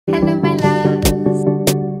Hello, my loves.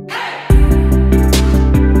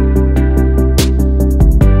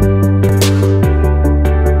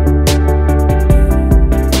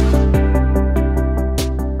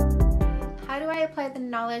 How do I apply the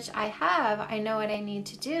knowledge I have? I know what I need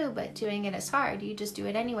to do, but doing it is hard. You just do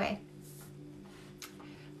it anyway.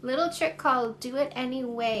 Little trick called do it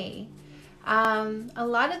anyway. A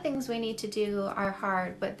lot of things we need to do are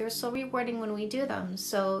hard, but they're so rewarding when we do them.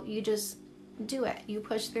 So you just do it. You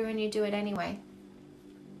push through and you do it anyway.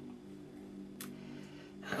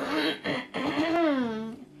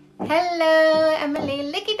 Hello,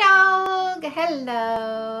 Emily Licky Dog.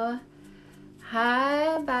 Hello.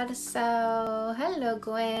 Hi, Badaso. Hello,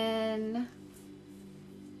 Gwen.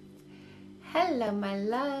 Hello, my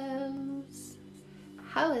loves.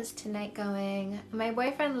 How is tonight going? My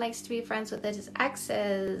boyfriend likes to be friends with his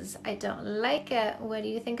exes. I don't like it. What do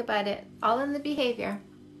you think about it? All in the behavior.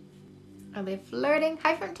 Are they flirting?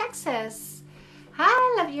 Hi from Texas.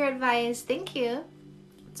 Hi, love your advice. Thank you.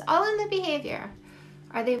 It's all in the behavior.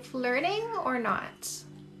 Are they flirting or not?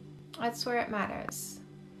 That's where it matters.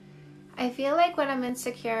 I feel like when I'm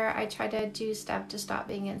insecure, I try to do stuff to stop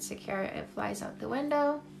being insecure. It flies out the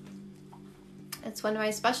window. It's one of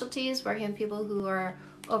my specialties, working with people who are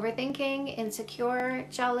overthinking, insecure,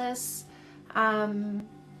 jealous.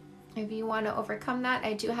 If you want to overcome that,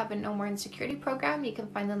 I do have a No More Insecurity program. You can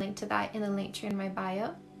find the link to that in the link tree in my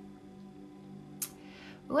bio.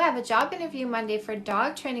 Ooh, I have a job interview Monday for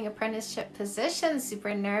dog training apprenticeship position.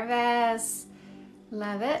 Super nervous.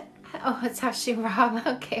 Love it. Oh, it's actually Rob.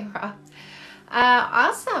 Okay, Rob.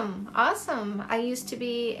 Awesome. Awesome. I used to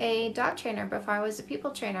be a dog trainer before I was a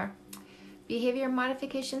people trainer. Behavior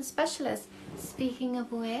modification specialist. Speaking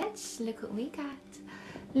of which, look what we got.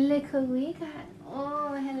 Look what we got.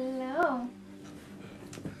 Oh, hello.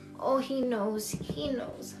 Oh, he knows. He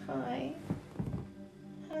knows. Hi.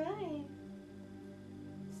 Hi.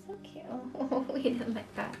 So cute. Oh, we didn't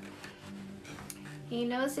like that. He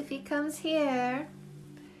knows if he comes here.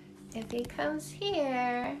 If he comes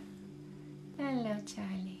here. Hello,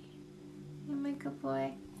 Charlie. You're my good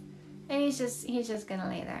boy. And he's just gonna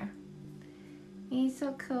lay there. He's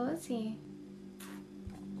so cozy.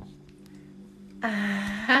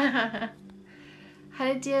 How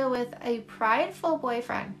to deal with a prideful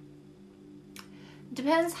boyfriend.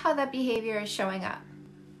 Depends how that behavior is showing up.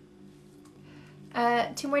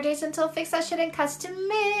 2 more days until fix that shit and custom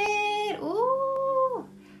made. Ooh,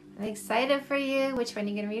 I'm excited for you. Which one are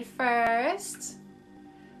you gonna read first?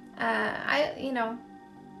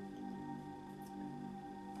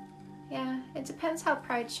 Yeah, it depends how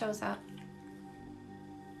pride shows up.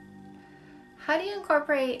 How do you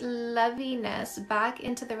incorporate loviness back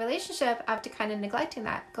into the relationship after kind of neglecting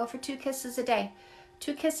that? Go for 2 kisses a day.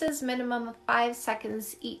 2 kisses, minimum of 5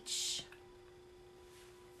 seconds each.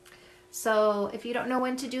 So if you don't know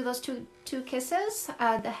when to do those two kisses,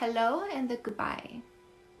 the hello and the goodbye.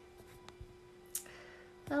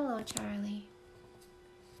 Hello, Charlie.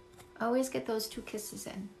 Always get those 2 kisses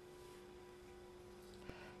in.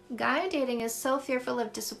 Guy dating is so fearful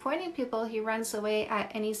of disappointing people, he runs away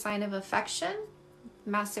at any sign of affection.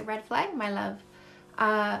 Massive red flag, my love.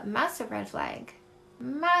 Massive red flag.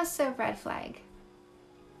 Massive red flag.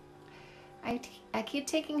 I keep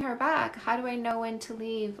taking her back. How do I know when to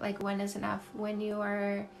leave? Like, when is enough? When you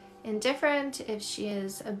are indifferent, if she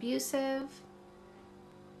is abusive.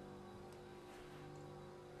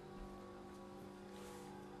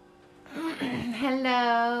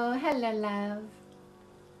 Hello. Hello, love.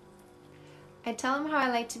 I tell him how I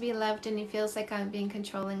like to be loved and he feels like I'm being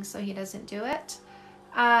controlling, so he doesn't do it.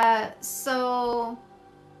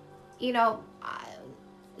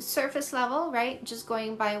 Surface level, right? Just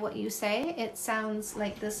going by what you say, it sounds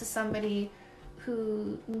like this is somebody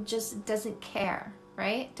who just doesn't care,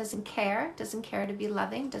 right? Doesn't care to be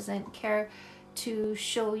loving, doesn't care to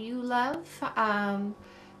show you love.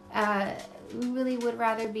 Really would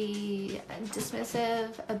rather be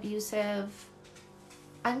dismissive, abusive,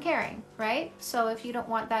 uncaring, right? So if you don't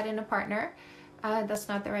want that in a partner, that's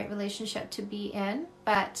not the right relationship to be in.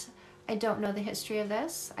 But I don't know the history of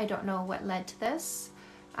this. I don't know what led to this.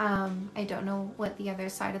 I don't know what the other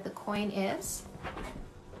side of the coin is.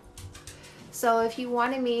 So if you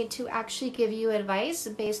wanted me to actually give you advice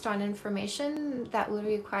based on information, that would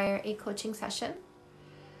require a coaching session.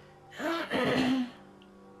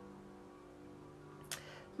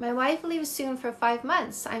 My wife leaves soon for 5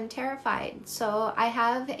 months. I'm terrified. So I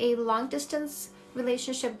have a long distance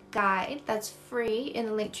relationship guide that's free in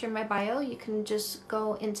the link to my bio. You can just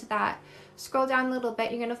go into that, scroll down a little bit.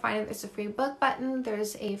 You're going to find that there's a free book button.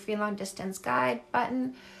 There's a free long distance guide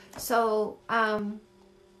button. So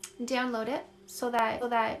download it, so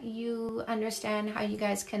that you understand how you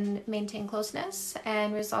guys can maintain closeness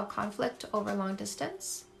and resolve conflict over long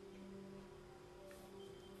distance.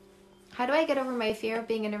 How do I get over my fear of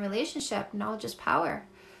being in a relationship? Knowledge is power.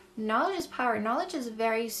 Knowledge is power. Knowledge is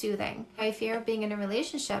very soothing. My fear of being in a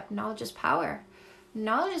relationship. Knowledge is power.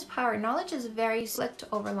 Knowledge is power. Knowledge is very conflict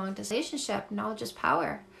over long distance relationship. Knowledge is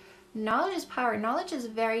power. Knowledge is power. Knowledge is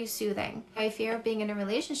very soothing. My fear of being in a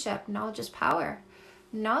relationship. Knowledge is power.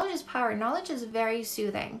 Knowledge is power. Knowledge is very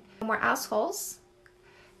soothing. More assholes,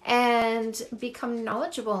 and become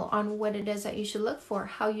knowledgeable on what it is that you should look for,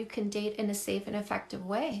 how you can date in a safe and effective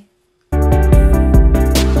way.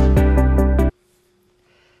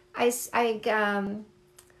 I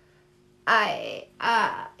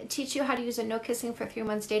teach you how to use a no kissing for 3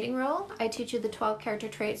 months dating rule. I teach you the 12 character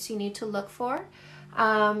traits you need to look for.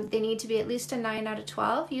 They need to be at least a 9 out of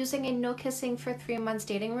 12. Using a no kissing for 3 months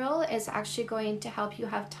dating rule is actually going to help you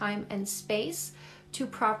have time and space to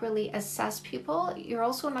properly assess people. You're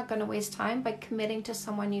also not going to waste time by committing to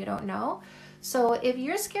someone you don't know. So if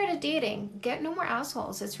you're scared of dating, get no more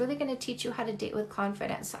assholes. It's really going to teach you how to date with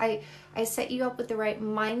confidence. I set you up with the right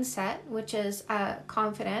mindset, which is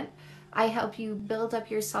confident. I help you build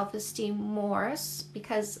up your self-esteem more,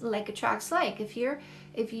 because like attracts like.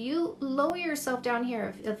 If you lower yourself down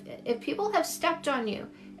here, if people have stepped on you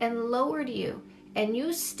and lowered you, and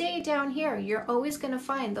you stay down here, you're always going to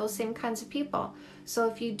find those same kinds of people. So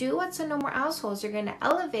if you do what's in No More Assholes, you're going to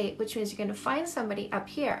elevate, which means you're going to find somebody up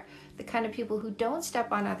here, the kind of people who don't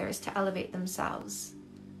step on others to elevate themselves.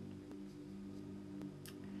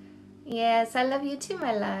 Yes, I love you too,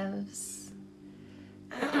 my loves.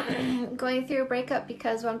 Going through a breakup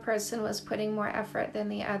because one person was putting more effort than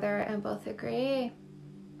the other and both agree.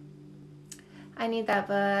 I need that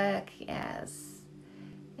book. Yes.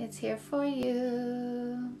 It's here for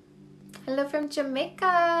you. Hello from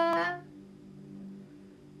Jamaica.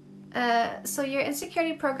 So your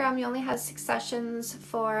insecurity program, you only have 6 sessions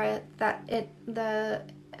for that. I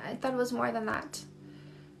thought it was more than that.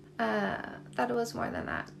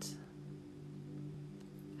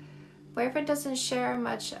 Boyfriend doesn't share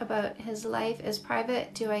much about his life, is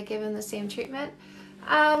private. Do I give him the same treatment?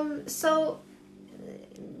 So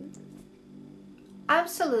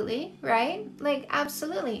absolutely, right? Like,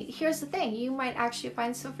 absolutely. Here's the thing. You might actually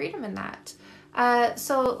find some freedom in that.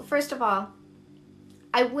 So first of all,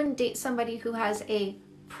 I wouldn't date somebody who has a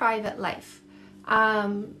private life.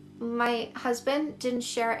 My husband didn't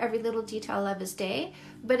share every little detail of his day,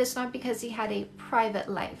 but it's not because he had a private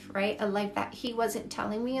life, right? A life that he wasn't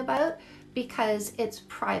telling me about, because it's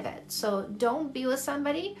private. So don't be with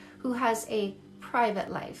somebody who has a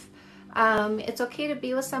private life. It's okay to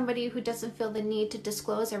be with somebody who doesn't feel the need to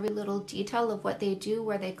disclose every little detail of what they do,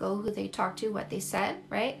 where they go, who they talk to, what they said,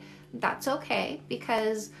 right? That's okay,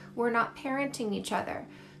 because we're not parenting each other.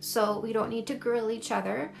 So we don't need to grill each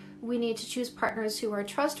other. We need to choose partners who are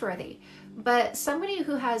trustworthy. But somebody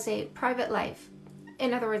who has a private life,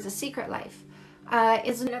 in other words, a secret life,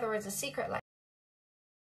 is a secret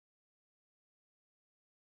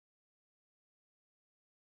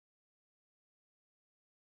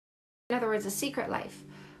life,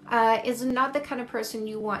 is not the kind of person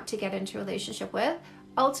you want to get into a relationship with.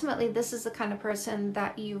 Ultimately, this is the kind of person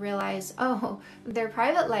that you realize, oh, their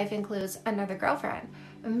private life includes another girlfriend,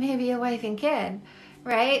 maybe a wife and kid,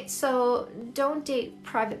 right? So don't date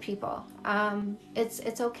private people.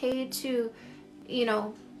 It's okay to, you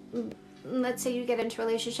know, let's say you get into a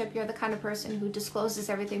relationship, you're the kind of person who discloses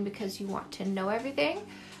everything because you want to know everything.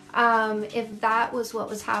 If that was what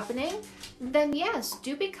was happening, then yes,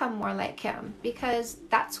 do become more like him, because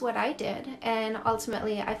that's what I did. And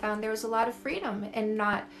ultimately I found there was a lot of freedom in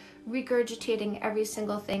not regurgitating every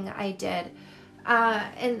single thing I did.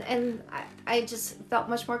 And I just felt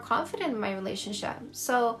much more confident in my relationship.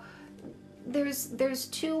 So there's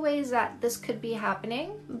 2 ways that this could be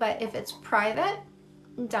happening, but if it's private,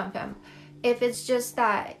 dump him. If it's just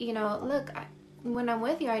that, you know, look, when I'm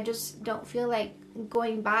with you, I just don't feel like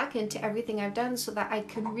going back into everything I've done so that I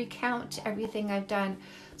can recount everything I've done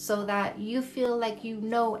so that you feel like you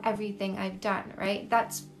know everything I've done, right?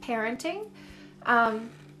 That's parenting.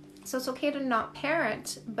 So it's okay to not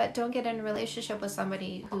parent, but don't get in a relationship with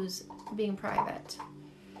somebody who's being private.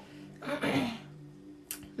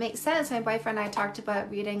 Makes sense. My boyfriend and I talked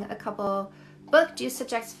about reading a couple books. Do you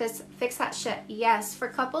suggest fix that shit? Yes, for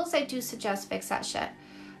couples, I do suggest fix that shit.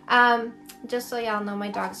 Just so y'all know, my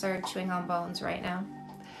dogs are chewing on bones right now.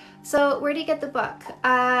 So where do you get the book?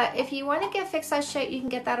 If you want to get Fix That Shit, you can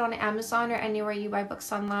get that on Amazon or anywhere you buy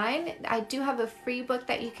books online. I do have a free book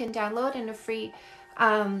that you can download, and a free,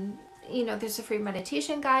 you know, there's a free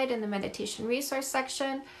meditation guide in the meditation resource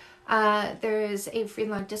section. There's a free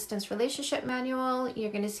long distance relationship manual.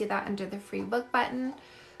 You're going to see that under the free book button.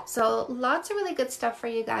 So lots of really good stuff for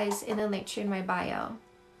you guys in the link tree in my bio.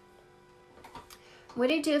 What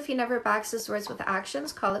do you do if you never backs his words with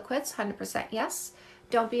actions? Call it quits. 100% yes.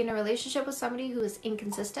 Don't be in a relationship with somebody who is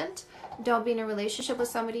inconsistent. Don't be in a relationship with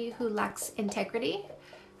somebody who lacks integrity.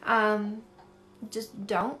 Just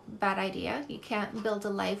don't. Bad idea. You can't build a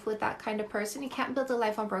life with that kind of person. You can't build a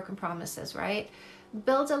life on broken promises, right?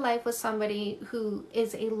 Build a life with somebody who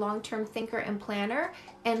is a long-term thinker and planner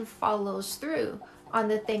and follows through on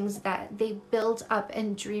the things that they build up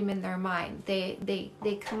and dream in their mind.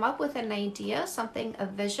 They come up with an idea, something, a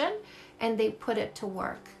vision, and they put it to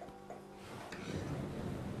work.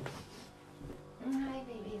 Hi,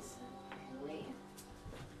 babies. Wait.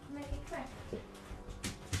 Maggie, come here.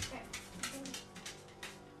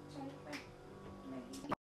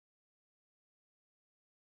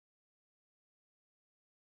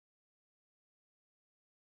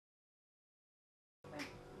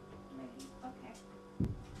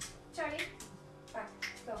 Charlie, back,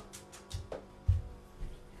 go.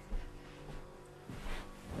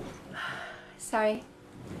 Sorry,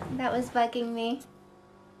 that was bugging me.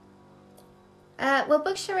 What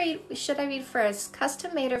book should I read first?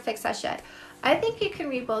 Custom Made or Fix That Shit? I think you can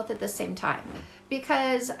read both at the same time,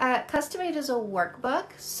 because Custom Made is a workbook,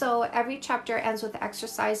 so every chapter ends with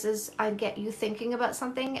exercises and get you thinking about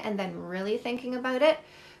something and then really thinking about it,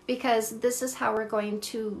 because this is how we're going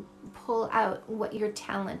to pull out what your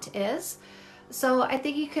talent is. So I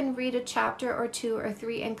think you can read a chapter or 2 or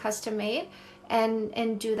 3 in Custom Made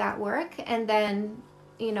and do that work, and then,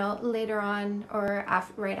 you know, later on or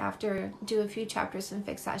right after, do a few chapters and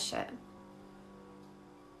Fix That Shit.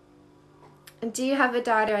 Do you have a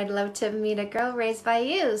daughter? I'd love to meet a girl raised by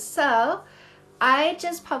you. So I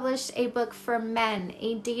just published a book for men,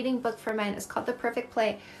 a dating book for men. It's called The Perfect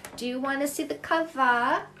Play. Do you want to see the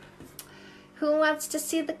cover? Who wants to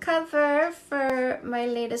see the cover for my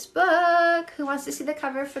latest book? Who wants to see the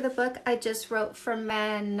cover for the book I just wrote for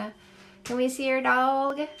men? Can we see your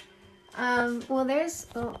dog? Well, there's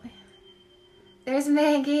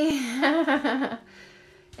Maggie.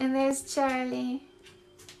 And there's Charlie.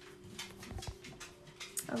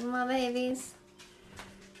 Oh, my babies.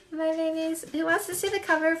 My babies. Who wants to see the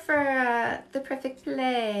cover for The Perfect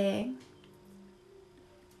Play?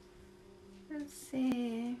 Let's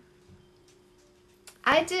see.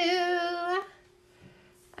 I do.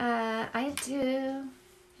 I do.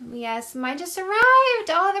 Yes, mine just arrived.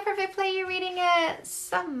 Oh, The Perfect Play, you're reading it.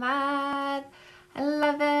 So mad. I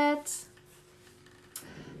love it.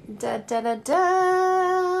 Da da da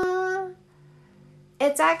da.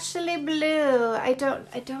 It's actually blue. I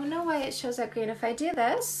don't know why it shows up green. If I do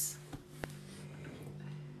this,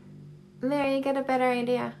 there you get a better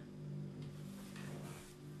idea.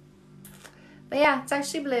 But yeah, it's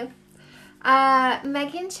actually blue.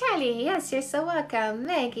 Maggie and Charlie, yes, you're so welcome,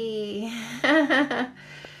 Maggie.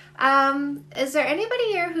 Is there anybody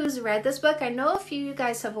here who's read this book? I know a few of you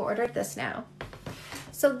guys have ordered this now.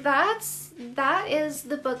 So that is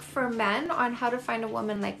the book for men on how to find a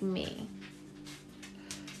woman like me.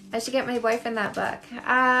 I should get my boyfriend that book.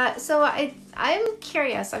 So I'm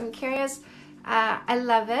curious. I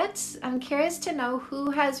love it. I'm curious to know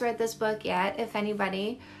who has read this book yet, if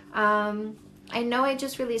anybody. I know I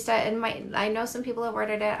just released it, and I know some people have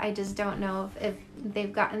ordered it. I just don't know if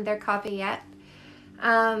they've gotten their copy yet.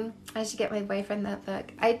 I should get my boyfriend that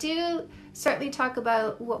book. I do certainly talk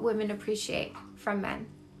about what women appreciate from men.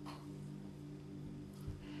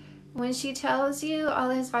 When she tells you all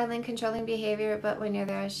his violent, controlling behavior, but when you're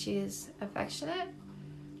there, she's affectionate.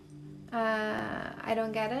 I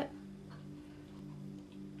don't get it.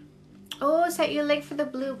 Oh, set you a link for the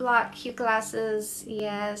blue block, cute glasses.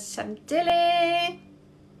 Yes, Chantilly.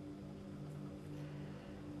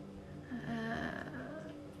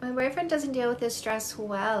 My boyfriend doesn't deal with his stress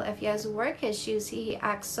well. If he has work issues, he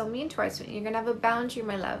acts so mean towards me. You're going to have a boundary,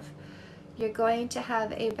 my love. You're going to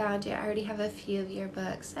have a boundary. I already have a few of your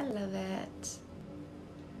books. I love it.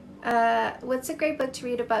 What's a great book to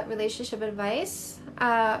read about relationship advice?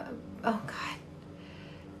 Oh, God.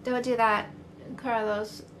 Don't do that,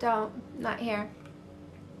 Carlos. Don't. Not here.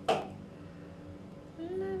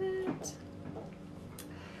 Love it.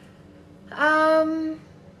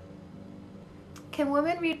 Can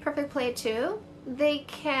women read Perfect Play too? They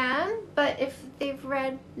can, but if they've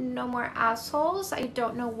read No More Assholes, I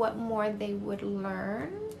don't know what more they would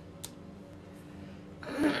learn.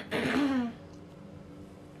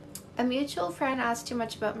 A mutual friend asked too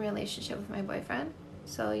much about my relationship with my boyfriend,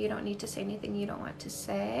 so you don't need to say anything you don't want to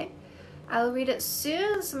say. I'll read it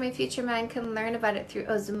soon so my future man can learn about it through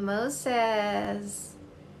osmosis.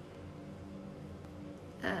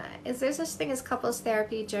 Is there such thing as couples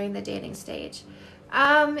therapy during the dating stage?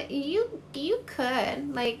 You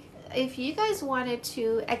could, like, if you guys wanted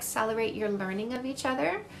to accelerate your learning of each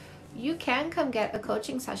other, you can come get a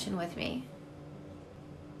coaching session with me.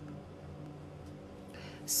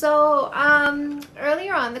 So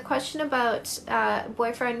earlier on, the question about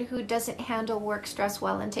boyfriend who doesn't handle work stress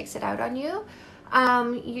well and takes it out on you,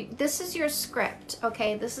 this is your script,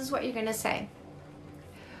 okay? This is what you're going to say.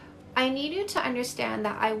 I need you to understand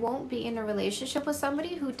that I won't be in a relationship with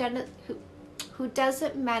somebody who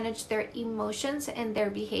doesn't manage their emotions and their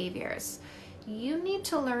behaviors. You need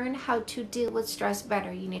to learn how to deal with stress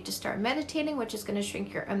better. You need to start meditating, which is going to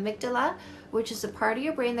shrink your amygdala, which is a part of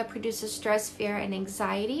your brain that produces stress, fear, and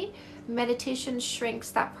anxiety. Meditation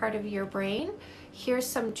shrinks that part of your brain. Here's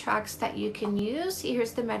some tracks that you can use.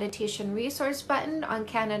 Here's the meditation resource button on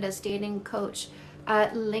Canada's Dating Coach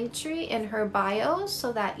Linktree in her bio,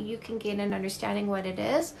 so that you can gain an understanding what it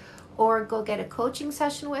is, or go get a coaching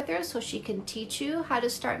session with her so she can teach you how to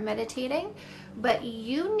start meditating. But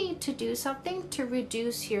you need to do something to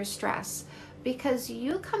reduce your stress, because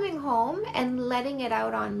you coming home and letting it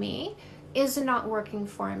out on me is not working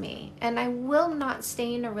for me. And I will not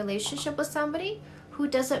stay in a relationship with somebody who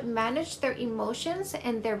doesn't manage their emotions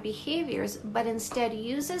and their behaviors, but instead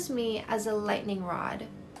uses me as a lightning rod.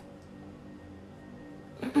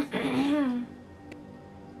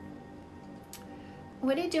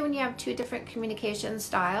 What do you do when you have two different communication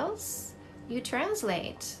styles? You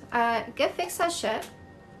translate. Get fixed that shit.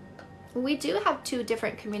 We do have two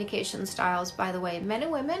different communication styles, by the way. Men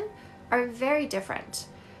and women are very different.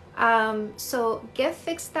 So get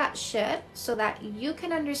fixed that shit so that you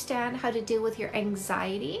can understand how to deal with your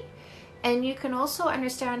anxiety, and you can also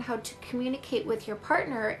understand how to communicate with your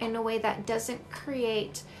partner in a way that doesn't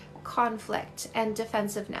create conflict and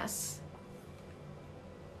defensiveness.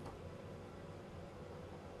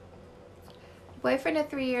 Boyfriend of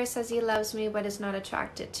 3 years says he loves me but is not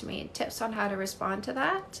attracted to me. Tips on how to respond to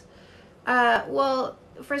that? Well,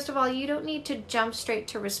 first of all, you don't need to jump straight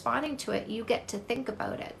to responding to it. You get to think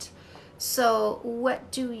about it. So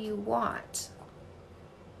what do you want?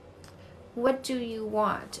 What do you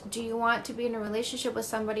want? Do you want to be in a relationship with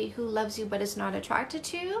somebody who loves you but is not attracted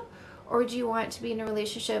to you? Or do you want to be in a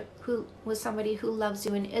relationship with somebody who loves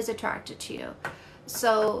you and is attracted to you?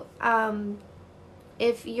 So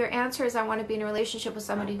if your answer is I want to be in a relationship with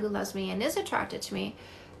somebody who loves me and is attracted to me,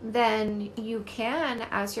 then you can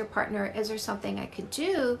ask your partner, is there something I could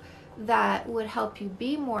do that would help you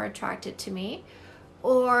be more attracted to me?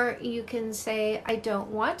 Or you can say, I don't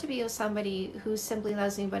want to be with somebody who simply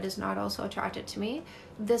loves me but is not also attracted to me.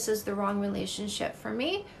 This is the wrong relationship for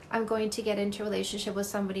me. I'm going to get into a relationship with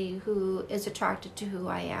somebody who is attracted to who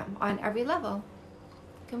I am on every level.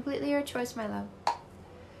 Completely your choice, my love.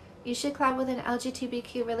 You should collab with an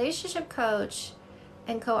LGBTQ relationship coach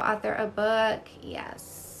and co-author a book.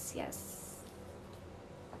 Yes, yes.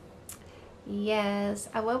 Yes.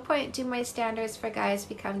 At what point do my standards for guys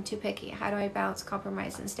become too picky? How do I balance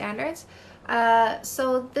compromise and standards?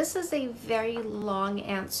 So this is a very long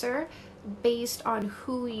answer based on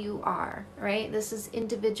who you are, right? This is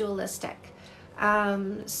individualistic.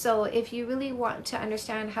 So if you really want to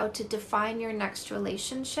understand how to define your next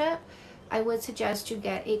relationship, I would suggest you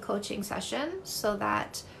get a coaching session so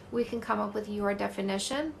that we can come up with your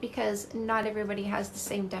definition, because not everybody has the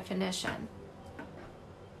same definition.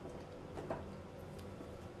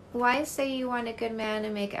 Why say you want a good man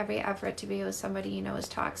and make every effort to be with somebody you know is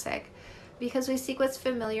toxic? Because we seek what's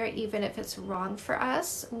familiar even if it's wrong for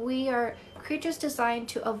us. We are creatures designed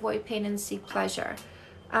to avoid pain and seek pleasure.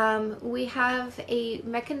 We have a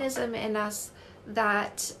mechanism in us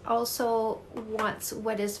that also wants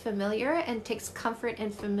what is familiar and takes comfort in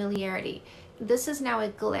familiarity. This is now a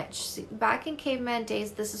glitch. Back in caveman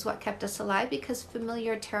days, this is what kept us alive, because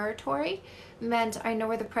familiar territory meant I know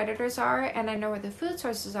where the predators are and I know where the food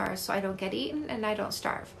sources are, so I don't get eaten and I don't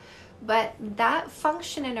starve. But that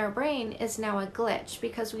function in our brain is now a glitch,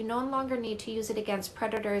 because we no longer need to use it against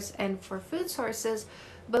predators and for food sources,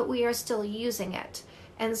 but we are still using it.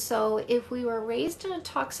 And so if we were raised in a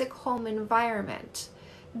toxic home environment,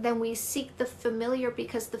 then we seek the familiar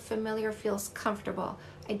because the familiar feels comfortable.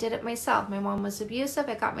 I did it myself. My mom was abusive.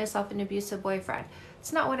 I got myself an abusive boyfriend.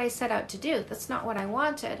 It's not what I set out to do. That's not what I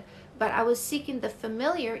wanted. But I was seeking the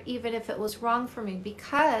familiar even if it was wrong for me,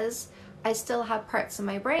 because I still have parts of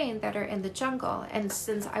my brain that are in the jungle. And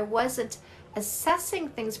since I wasn't assessing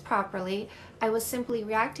things properly, I was simply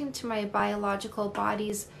reacting to my biological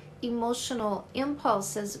body's emotional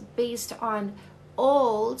impulses based on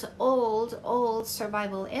old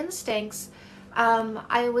survival instincts.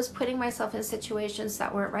 I was putting myself in situations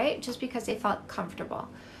that weren't right just because they felt comfortable.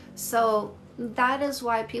 So that is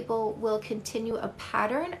why people will continue a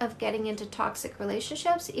pattern of getting into toxic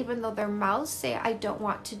relationships, even though their mouths say, I don't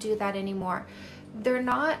want to do that anymore. They're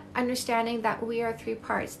not understanding that we are three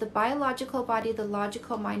parts: the biological body, the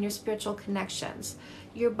logical mind, your spiritual connections.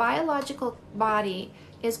 Your biological body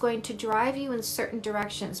is going to drive you in certain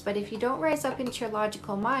directions, but if you don't rise up into your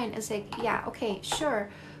logical mind and say, yeah, okay, sure,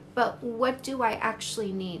 but what do I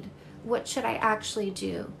actually need? What should I actually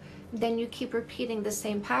do? Then you keep repeating the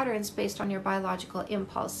same patterns based on your biological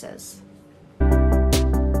impulses.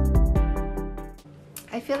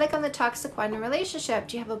 I feel like I'm the toxic one in a relationship.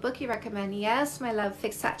 Do you have a book you recommend? Yes, my love,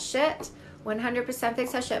 Fix That Shit. 100%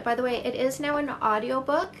 Fix That Shit. By the way, it is now an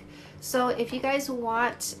audiobook. So if you guys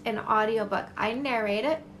want an audiobook, I narrate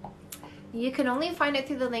it. You can only find it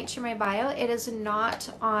through the link to my bio. It is not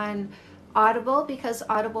on Audible because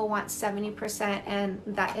Audible wants 70%, and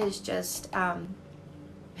that is just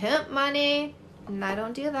pimp money, and I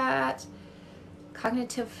don't do that.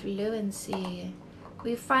 Cognitive fluency.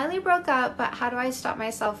 We finally broke up, but how do I stop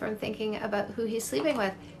myself from thinking about who he's sleeping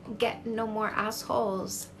with? Get no more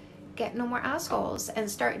assholes. Get no more assholes, and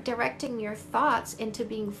start directing your thoughts into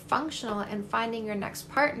being functional and finding your next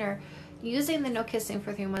partner using the no kissing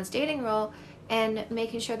for 3 months dating rule, and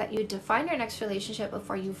making sure that you define your next relationship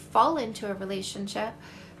before you fall into a relationship.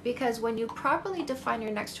 Because when you properly define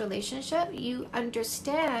your next relationship, you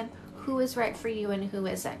understand who is right for you and who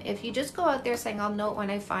isn't. If you just go out there saying, I'll know it when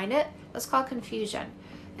I find it, that's called confusion.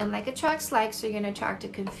 And like attracts like, so you're going to attract a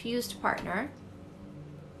confused partner.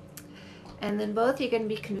 And then both you're going to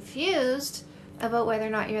be confused about whether or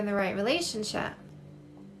not you're in the right relationship.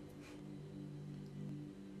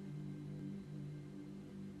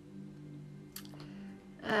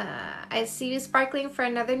 I see you sparkling for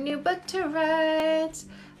another new book to write.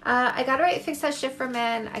 I gotta write Fix That Shit for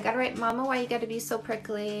Men. I gotta write Mama, Why You Gotta Be So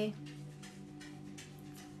Prickly.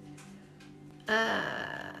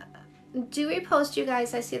 Do repost, you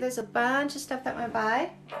guys. I see there's a bunch of stuff that went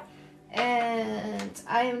by. And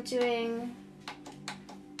I am doing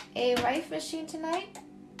a rife machine tonight.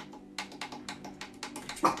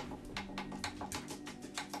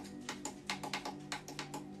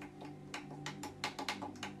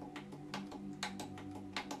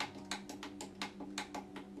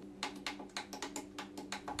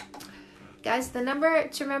 Guys, the number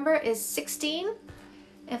to remember is 16.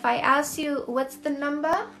 If I ask you, what's the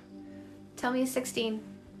number? Tell me 16.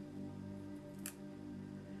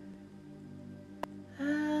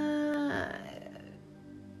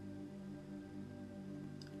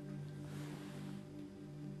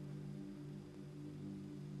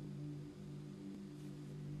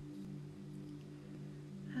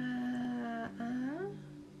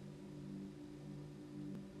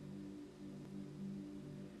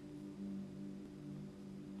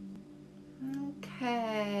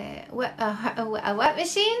 Okay. A what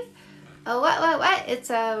machine? A what?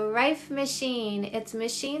 It's a rife machine. It's a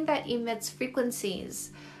machine that emits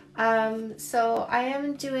frequencies. So I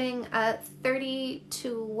am doing 30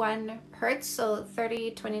 to 1 hertz, so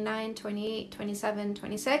 30, 29, 28, 27,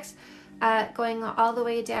 26, going all the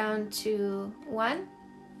way down to 1.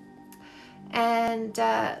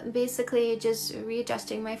 And basically just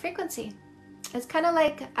readjusting my frequency. It's kind of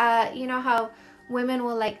like, you know how women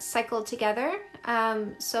will like cycle together.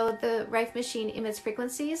 So the rife machine emits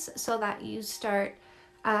frequencies so that you start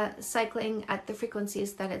cycling at the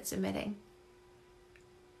frequencies that it's emitting.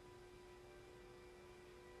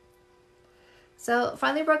 So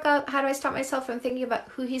finally broke up. How do I stop myself from thinking about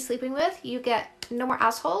who he's sleeping with? You get no more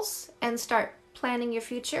assholes and start planning your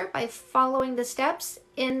future by following the steps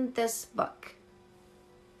in this book.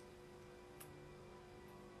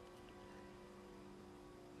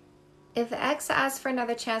 If the ex asks for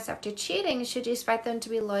another chance after cheating, should you expect them to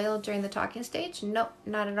be loyal during the talking stage? Nope,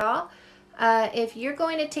 not at all. If you're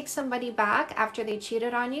going to take somebody back after they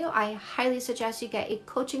cheated on you, I highly suggest you get a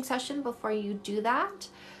coaching session before you do that,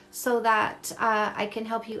 so that I can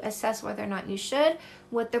help you assess whether or not you should,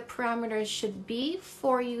 what the parameters should be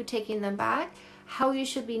for you taking them back, how you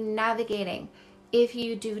should be navigating if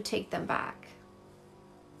you do take them back.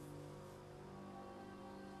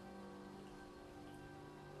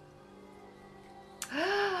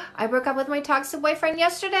 I broke up with my toxic boyfriend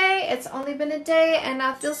yesterday. It's only been a day and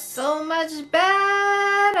I feel so much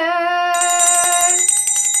better.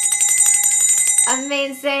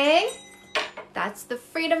 Amazing. That's the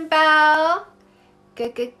freedom bell.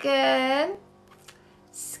 Good, good, good.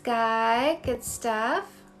 Sky, good stuff.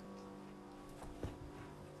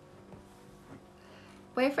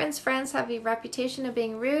 Boyfriend's friends have a reputation of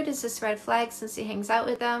being rude. Is this a red flag since he hangs out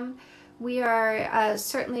with them? We are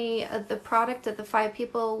certainly the product of the 5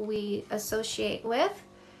 people we associate with,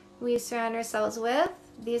 we surround ourselves with.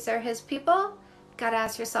 These are his people. Gotta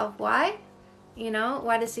ask yourself why. You know,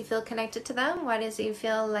 why does he feel connected to them? Why does he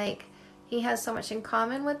feel like he has so much in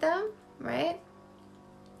common with them, right?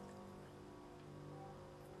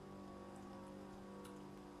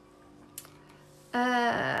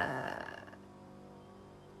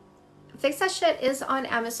 Fix That Shit is on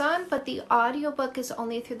Amazon, but the audiobook is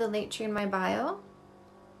only through the link tree in my bio.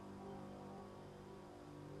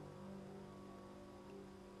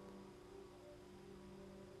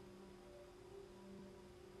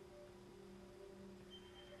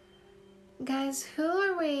 Guys, who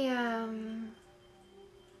are we,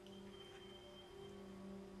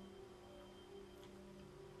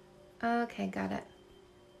 okay, got it.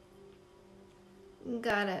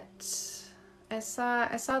 Got it. I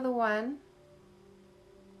saw the one.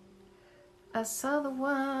 I saw the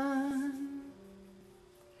one.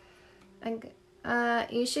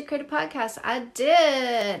 You should create a podcast. I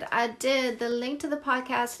did. The link to the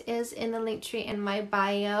podcast is in the link tree in my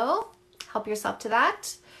bio. Help yourself to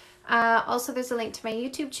that. Also, there's a link to my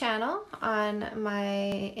YouTube channel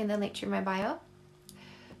in the link tree in my bio.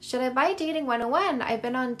 Should I buy Dating 101? I've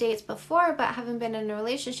been on dates before, but haven't been in a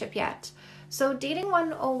relationship yet. So Dating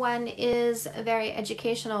 101 is very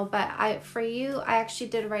educational, but for you, I actually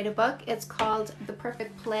did write a book. It's called The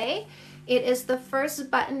Perfect Play. It is the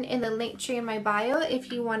first button in the link tree in my bio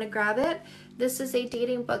if you want to grab it. This is a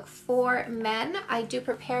dating book for men. I do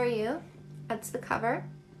prepare you. That's the cover.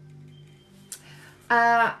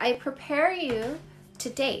 I prepare you to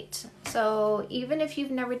date. So even if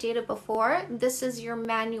you've never dated before, this is your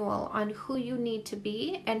manual on who you need to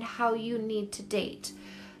be and how you need to date.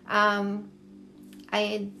 I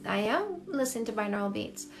am listening to binaural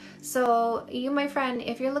beats. So you, my friend,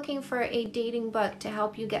 if you're looking for a dating book to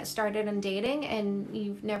help you get started on dating and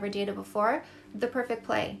you've never dated before, The Perfect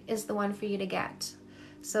Play is the one for you to get.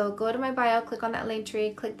 So go to my bio, click on that link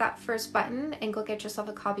tree, click that first button, and go get yourself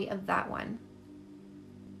a copy of that one.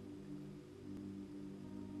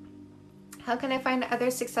 How can I find other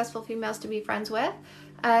successful females to be friends with?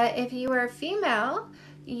 If you are a female,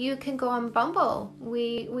 you can go on Bumble.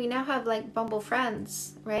 We now have like Bumble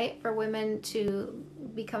friends, right? For women to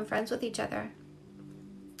become friends with each other.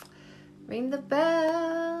 Ring the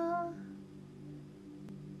bell.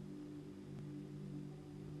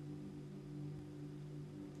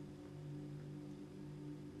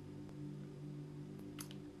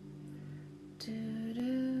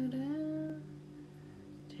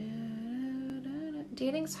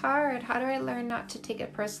 Dating's hard. How do I learn not to take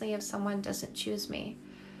it personally if someone doesn't choose me?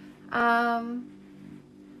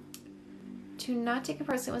 To not take it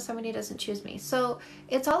personally when somebody doesn't choose me. So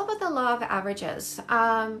it's all about the law of averages.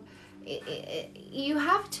 You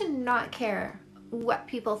have to not care what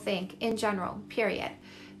people think in general, period.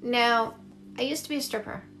 Now, I used to be a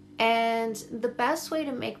stripper, and the best way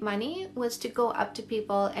to make money was to go up to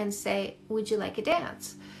people and say, would you like a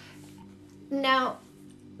dance? Now,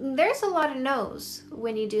 there's a lot of no's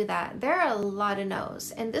when you do that. There are a lot of no's.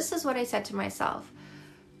 And this is what I said to myself.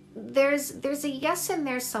 There's a yes in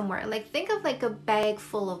there somewhere. Like, think of like a bag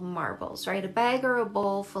full of marbles, right? A bag or a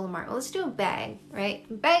bowl full of marbles. Let's do a bag, right?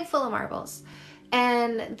 A bag full of marbles.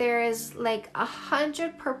 And there is like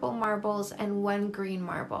 100 purple marbles and 1 green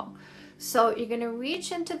marble. So you're going to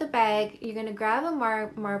reach into the bag, you're going to grab a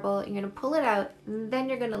marble, you're going to pull it out, and then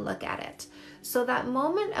you're going to look at it. So that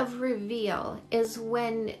moment of reveal is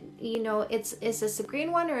when, you know, is this a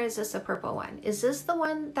green one or is this a purple one? Is this the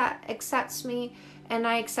one that accepts me and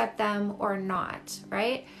I accept them or not,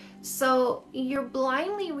 right? So you're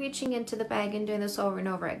blindly reaching into the bag and doing this over and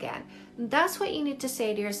over again. That's what you need to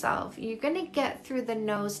say to yourself. You're going to get through the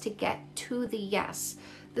no's to get to the yes.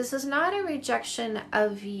 This is not a rejection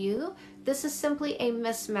of you. This is simply a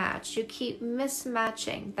mismatch. You keep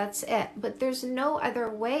mismatching. That's it. But there's no other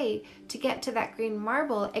way to get to that green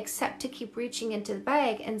marble except to keep reaching into the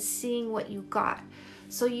bag and seeing what you got.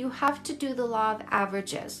 So you have to do the law of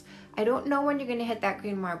averages. I don't know when you're going to hit that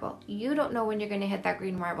green marble. You don't know when you're going to hit that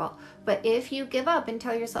green marble. But if you give up and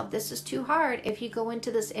tell yourself this is too hard, if you go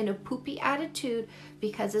into this in a poopy attitude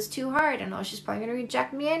because it's too hard and oh, she's probably going to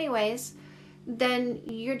reject me anyways, then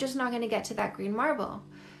you're just not going to get to that green marble.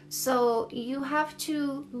 So you have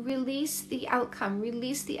to release the outcome,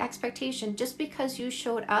 release the expectation. Just because you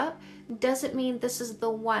showed up doesn't mean this is the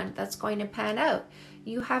one that's going to pan out.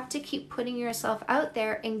 You have to keep putting yourself out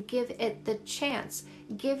there and give it the chance.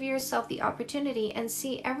 Give yourself the opportunity and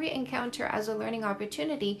see every encounter as a learning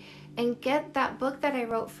opportunity, and get that book that I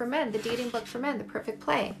wrote for men, the dating book for men, The Perfect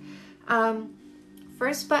Play.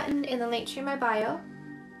 First button in the link tree in my bio.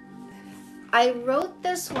 I wrote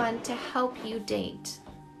this one to help you date.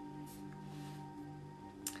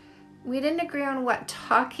 We didn't agree on what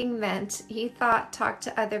talking meant. He thought talk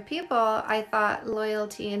to other people. I thought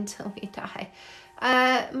loyalty until we die.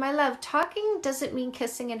 My love, talking doesn't mean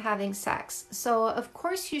kissing and having sex. So of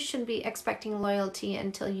course you shouldn't be expecting loyalty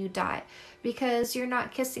until you die, because you're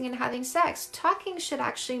not kissing and having sex. Talking should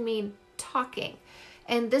actually mean talking.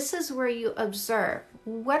 And this is where you observe.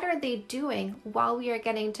 What are they doing while we are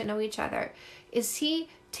getting to know each other? Is he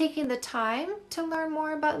taking the time to learn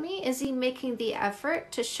more about me? Is he making the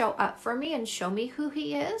effort to show up for me and show me who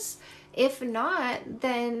he is? If not,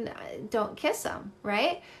 then don't kiss him,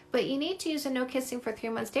 right? But you need to use a no kissing for 3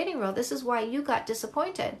 months dating rule. This is why you got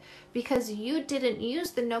disappointed, because you didn't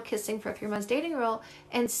use the no kissing for 3 months dating rule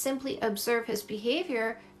and simply observe his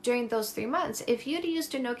behavior during those 3 months. If you'd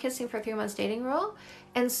used a no kissing for 3 months dating rule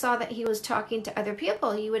and saw that he was talking to other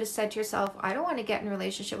people, you would have said to yourself, I don't want to get in a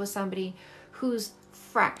relationship with somebody who's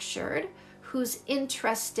fractured, who's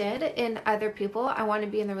interested in other people. I want to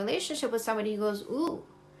be in the relationship with somebody who goes, ooh,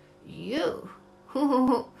 you.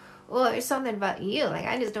 Well, there's something about you. Like,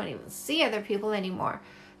 I just don't even see other people anymore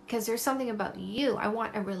because there's something about you. I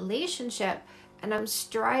want a relationship and I'm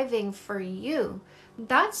striving for you.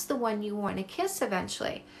 That's the one you want to kiss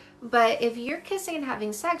eventually. But if you're kissing and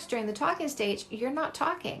having sex during the talking stage, you're not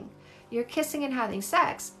talking. You're kissing and having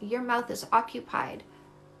sex. Your mouth is occupied.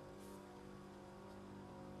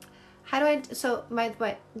 How do I, so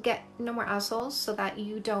get no more assholes so that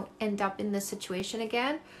you don't end up in this situation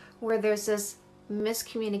again where there's this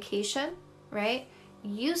miscommunication, right?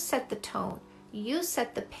 You set the tone. You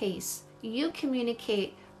set the pace. You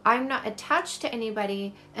communicate. I'm not attached to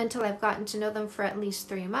anybody until I've gotten to know them for at least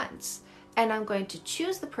 3 months. And I'm going to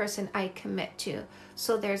choose the person I commit to.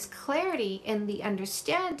 So there's clarity in the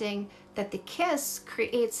understanding that the kiss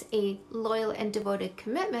creates a loyal and devoted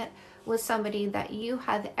commitment with somebody that you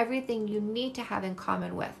have everything you need to have in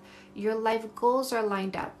common with. Your life goals are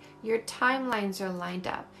lined up. Your timelines are lined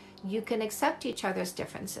up. You can accept each other's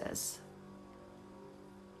differences.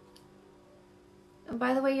 And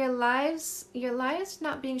by the way, your lives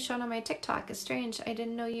not being shown on my TikTok is strange. I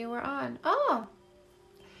didn't know you were on. Oh,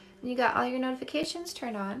 you got all your notifications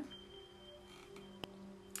turned on.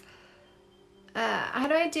 How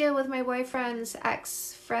do I deal with my boyfriend's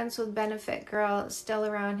ex friends with benefit girl still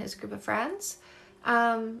around his group of friends?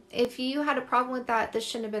 If you had a problem with that, this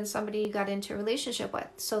shouldn't have been somebody you got into a relationship with.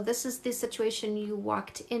 So this is the situation you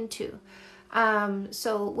walked into.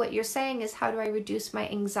 So what you're saying is, how do I reduce my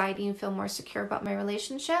anxiety and feel more secure about my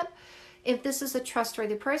relationship? If this is a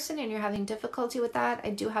trustworthy person and you're having difficulty with that,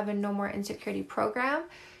 I do have a No More Insecurity program.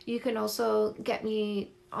 You can also get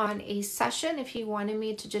me on a session if you wanted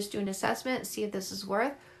me to just do an assessment, see if this is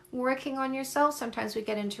worth working on yourself. Sometimes we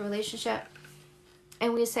get into a relationship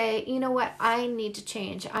and we say, you know what, I need to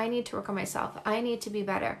change. I need to work on myself. I need to be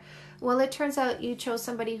better. Well, it turns out you chose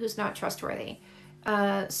somebody who's not trustworthy.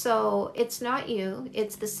 So it's not you,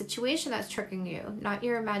 it's the situation that's triggering you, not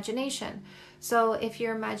your imagination. So if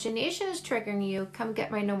your imagination is triggering you, come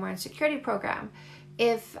get my No More Insecurity program.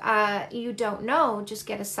 If you don't know, just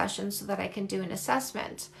get a session so that I can do an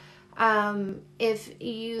assessment. If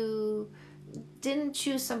you didn't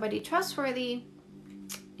choose somebody trustworthy,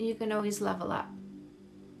 you can always level up.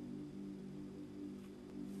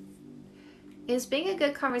 Is being a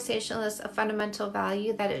good conversationalist a fundamental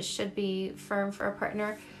value that it should be firm for a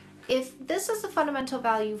partner? If this is a fundamental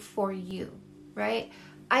value for you, right?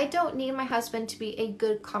 I don't need my husband to be a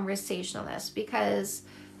good conversationalist because,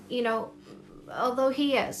 you know, although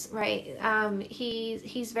he is, right?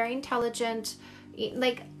 He's very intelligent.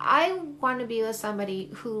 Like, I want to be with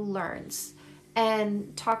somebody who learns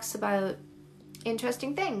and talks about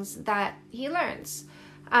interesting things that he learns.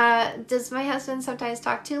 Does my husband sometimes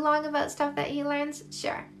talk too long about stuff that he learns?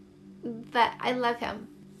 Sure. But I love him.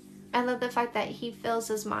 I love the fact that he fills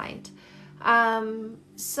his mind.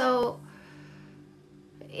 So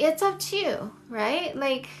it's up to you, right?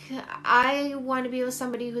 Like, I want to be with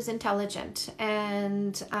somebody who's intelligent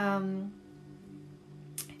and,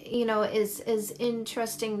 you know, is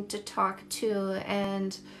interesting to talk to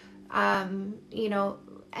and, you know,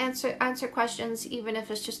 answer questions, even if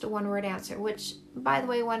it's just a one-word answer, which, by the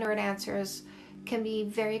way, one-word answers can be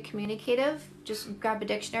very communicative. Just grab a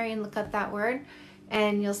dictionary and look up that word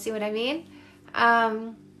and you'll see what I mean.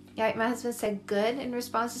 Yeah, my husband said good in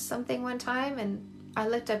response to something one time, and I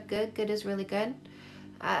looked up good. Good is really good.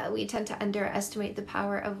 We tend to underestimate the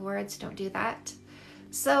power of words. Don't do that.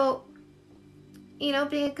 So, you know,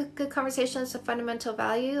 being a good conversation is a fundamental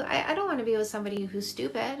value. I don't want to be with somebody who's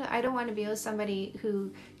stupid. I don't want to be with somebody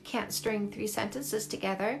who can't string 3 sentences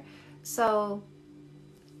together. So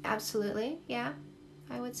Absolutely. Yeah,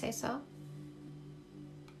 I would say so.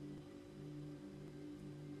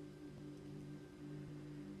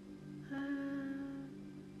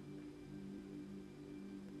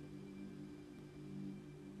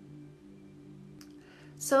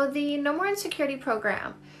 So the No More Insecurity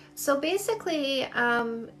program. So basically,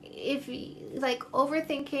 if like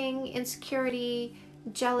overthinking, insecurity,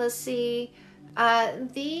 jealousy,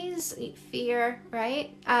 these fear,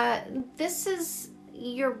 right? This is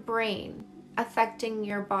your brain affecting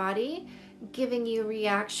your body, giving you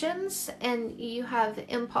reactions, and you have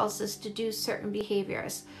impulses to do certain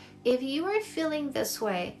behaviors. If you are feeling this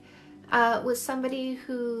way with somebody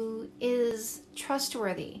who is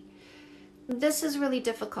trustworthy, this is really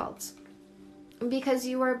difficult because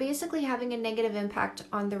you are basically having a negative impact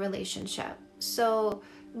on the relationship. So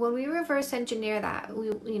when we reverse engineer that,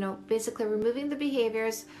 we, basically removing the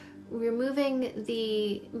behaviors, removing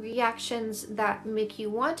the reactions that make you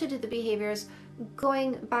want to do the behaviors,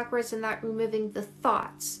 going backwards in that, removing the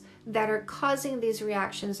thoughts that are causing these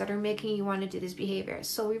reactions that are making you want to do these behaviors.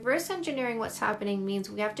 So reverse engineering what's happening means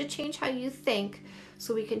we have to change how you think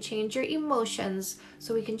so we can change your emotions,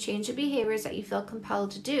 so we can change the behaviors that you feel compelled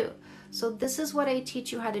to do. So this is what I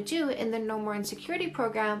teach you how to do in the No More Insecurity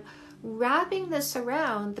program, wrapping this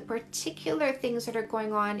around the particular things that are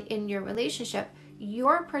going on in your relationship,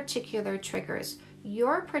 your particular triggers,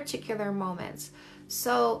 your particular moments.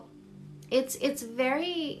 So it's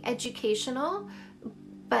very educational,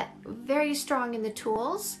 but very strong in the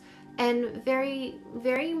tools and very,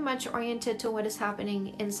 very much oriented to what is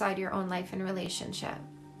happening inside your own life and relationship.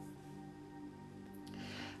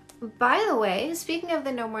 By the way, speaking of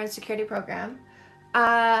the No More Insecurity program,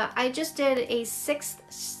 I just did a 6th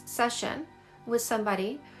session with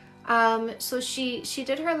somebody. So she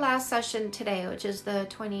did her last session today, which is the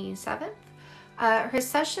 27th. Her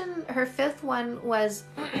 5th one was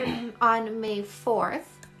on May 4th.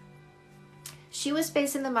 She was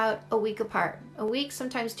spacing them out a week apart, a week,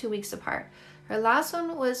 sometimes 2 weeks apart. Her last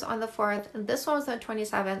one was on the 4th, and this one was on the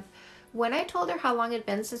 27th. When I told her how long it had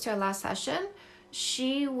been since her last session,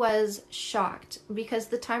 she was shocked because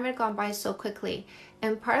the time had gone by so quickly.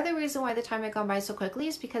 And part of the reason why the time had gone by so quickly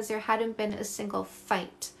is because there hadn't been a single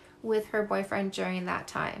fight with her boyfriend during that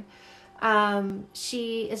time.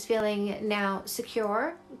 She is feeling now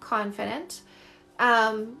secure, confident.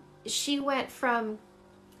 She went from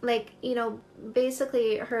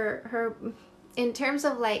basically her in terms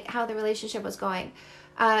of like how the relationship was going,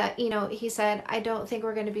 he said, I don't think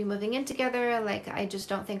we're going to be moving in together. Like, I just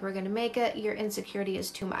don't think we're going to make it. Your insecurity is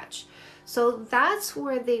too much. So that's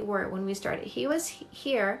where they were when we started. He was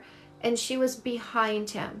here and she was behind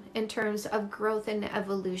him in terms of growth and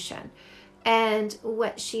evolution. And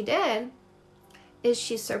what she did is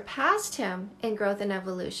she surpassed him in growth and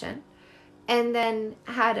evolution, and then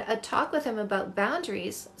had a talk with him about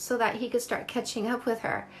boundaries so that he could start catching up with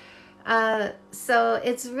her. So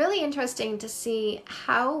it's really interesting to see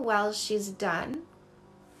how well she's done.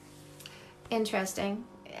 Interesting.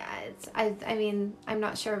 I mean, I'm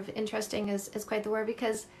not sure if interesting is quite the word,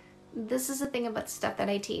 because this is the thing about the stuff that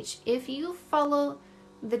I teach. If you follow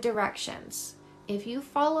the directions, if you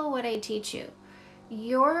follow what I teach you,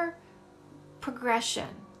 your progression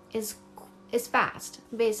is fast,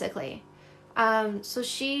 basically. So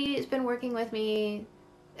she's been working with me.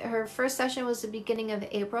 Her first session was the beginning of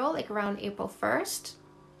April, like around April 1st.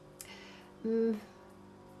 2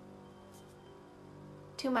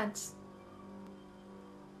 months.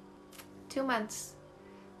 2 months.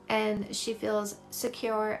 And she feels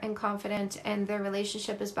secure and confident, and their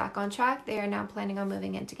relationship is back on track. They are now planning on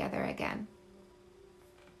moving in together again.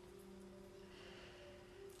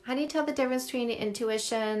 How do you tell the difference between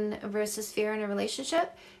intuition versus fear in a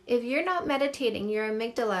relationship? If you're not meditating, your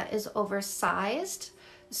amygdala is oversized.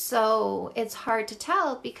 So it's hard to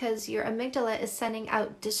tell because your amygdala is sending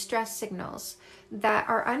out distress signals that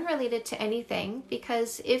are unrelated to anything.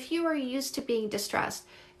 Because if you are used to being distressed,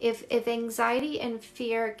 if anxiety and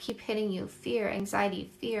fear keep hitting you, fear,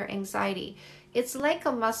 anxiety, it's like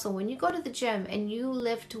a muscle. When you go to the gym and you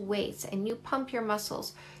lift weights and you pump your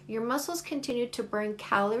muscles continue to burn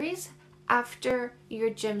calories after your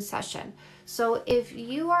gym session. So if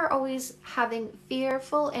you are always having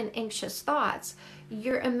fearful and anxious thoughts,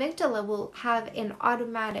 your amygdala will have an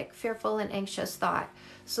automatic fearful and anxious thought.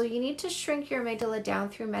 So you need to shrink your amygdala down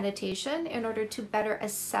through meditation in order to better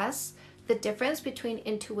assess the difference between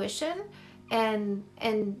intuition and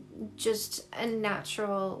just a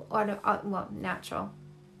natural, natural.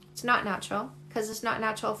 It's not natural, because it's not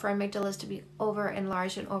natural for amygdalas to be over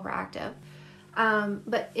enlarged and overactive.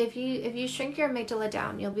 But if you shrink your amygdala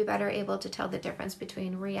down, you'll be better able to tell the difference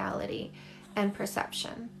between reality and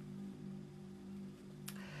perception.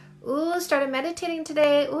 Ooh, started meditating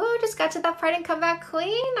today. Ooh, just got to that part and come back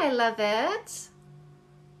queen. I love it.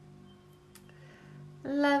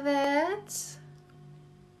 Love it.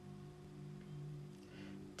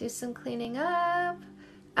 Do some cleaning up.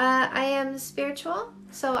 I am spiritual,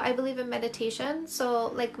 so I believe in meditation. So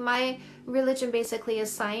like my religion basically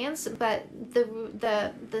is science, but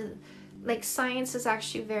the like science is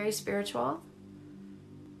actually very spiritual.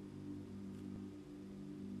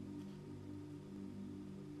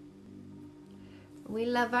 We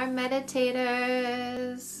love our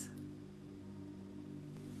meditators.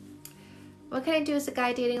 What can I do as a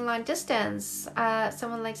guy dating long distance?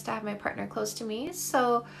 Someone likes to have my partner close to me.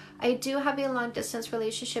 So I do have a long distance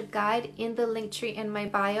relationship guide in the link tree in my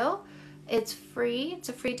bio. It's free. It's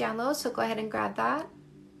a free download, so go ahead and grab that.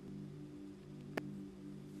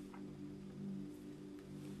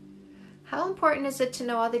 How important is it to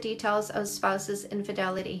know all the details of spouse's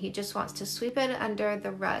infidelity? He just wants to sweep it under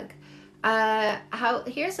the rug.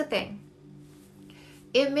 Here's the thing.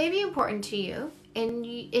 It may be important to you, and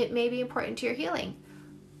it may be important to your healing,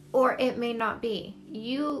 or it may not be.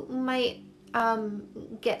 You might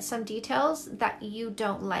get some details that you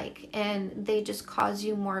don't like, and they just cause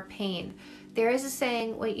you more pain. There is a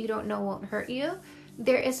saying, what you don't know won't hurt you.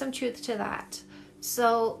 There is some truth to that.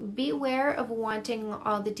 So beware of wanting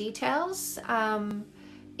all the details.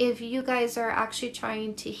 If you guys are actually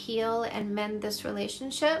trying to heal and mend this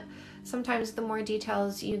relationship, sometimes the more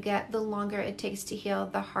details you get, the longer it takes to heal,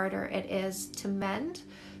 the harder it is to mend.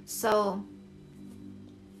 So,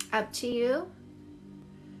 up to you.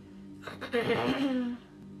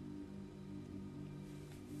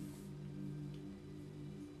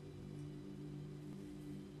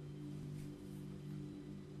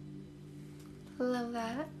 Love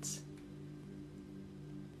that.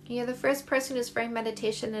 You're the first person who's framed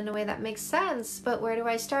meditation in a way that makes sense, but where do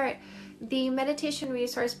I start? The meditation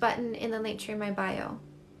resource button in the link tree in my bio.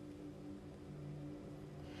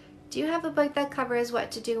 Do you have a book that covers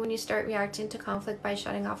what to do when you start reacting to conflict by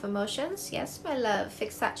shutting off emotions? Yes, my love.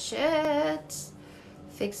 Fix that shit.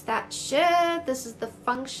 Fix that shit. This is the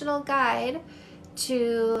functional guide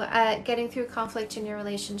to getting through conflict in your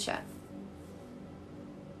relationship.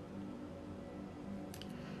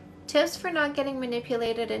 Tips for not getting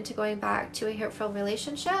manipulated into going back to a hurtful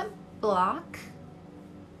relationship: block.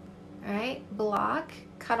 All right, block,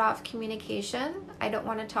 cut off communication. I don't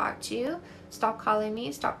want to talk to you. Stop calling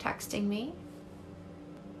me, stop texting me.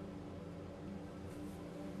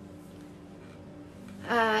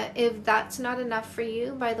 If that's not enough for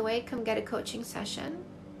you, by the way, come get a coaching session.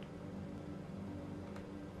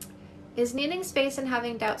 Is needing space and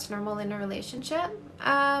having doubts normal in a relationship?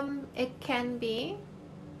 It can be.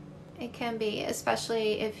 It can be,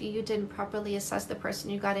 especially if you didn't properly assess the person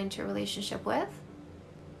you got into a relationship with.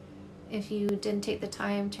 If you didn't take the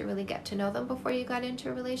time to really get to know them before you got into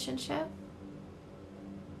a relationship.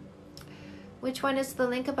 Which one is the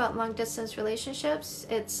link about long distance relationships?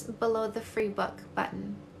 It's below the free book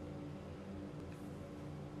button.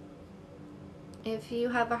 If you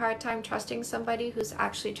have a hard time trusting somebody who's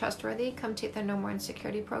actually trustworthy, come take the No More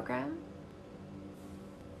Insecurity program.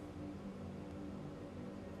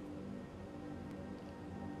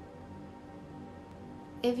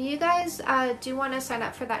 If you guys do want to sign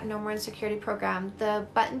up for that No More Insecurity program, the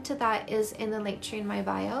button to that is in the link tree in my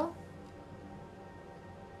bio.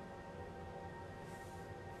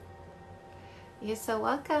 You're so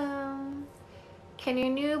welcome. Can your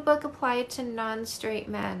new book apply to non-straight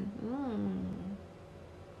men?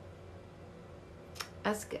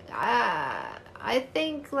 That's good. I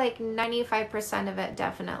think like 95% of it,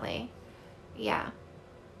 definitely. Yeah.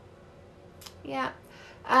 Yeah.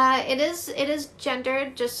 It is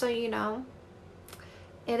gendered, just so you know.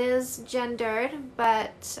 It is gendered,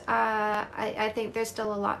 but I think there's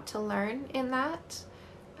still a lot to learn in that.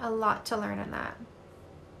 A lot to learn in that.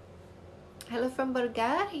 Hello from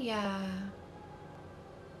Bulgaria.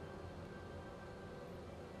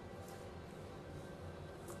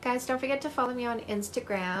 Guys, don't forget to follow me on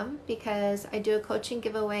Instagram because I do a coaching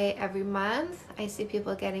giveaway every month. I see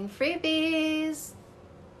people getting freebies.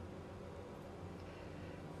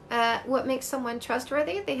 What makes someone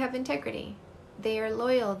trustworthy? They have integrity. They are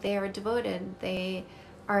loyal. They are devoted. They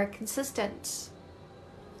are consistent.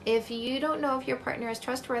 If you don't know if your partner is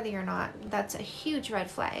trustworthy or not, that's a huge red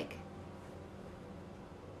flag.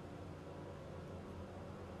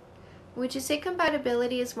 Would you say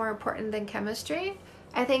compatibility is more important than chemistry?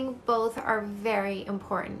 I think both are very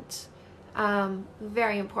important.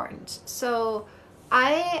 Very important. So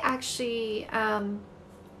I actually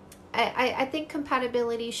I think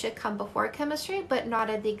compatibility should come before chemistry, but not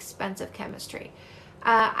at the expense of chemistry.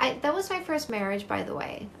 That was my first marriage, by the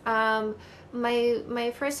way.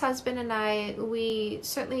 My first husband and I, we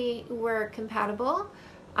certainly were compatible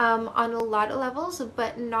on a lot of levels,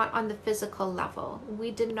 but not on the physical level.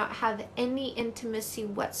 We did not have any intimacy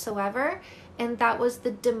whatsoever, and that was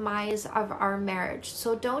the demise of our marriage.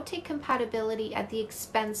 So don't take compatibility at the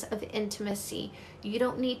expense of intimacy. You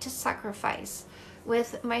don't need to sacrifice.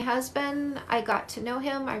 With my husband, I got to know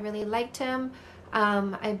him. I really liked him.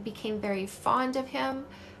 I became very fond of him,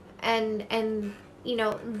 and you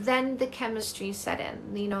know, then the chemistry set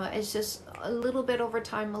in. You know, it's just a little bit over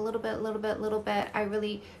time, a little bit. I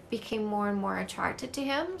really became more and more attracted to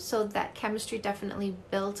him. So that chemistry definitely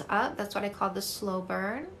built up. That's what I call the slow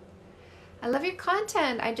burn. I love your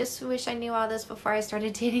content. I just wish I knew all this before I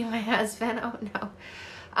started dating my husband. Oh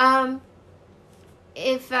no.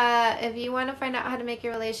 If you want to find out how to make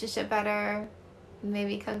your relationship better,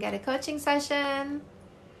 maybe come get a coaching session.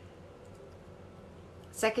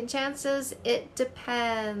 Second chances, it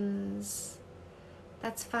depends.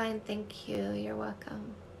 That's fine, thank you. You're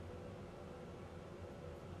welcome.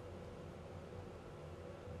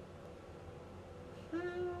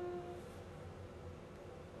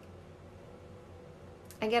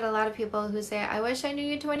 I get a lot of people who say, I wish I knew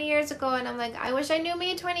you 20 years ago. And I'm like, I wish I knew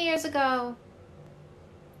me 20 years ago.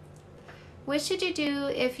 What should you do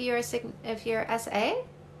if you're SA?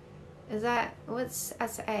 Is that, what's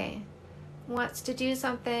SA? Wants to do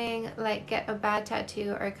something like get a bad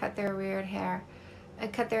tattoo or cut their hair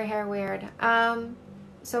weird.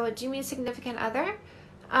 So do you mean significant other?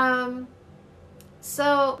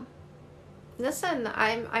 So listen,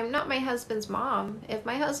 I'm not my husband's mom. If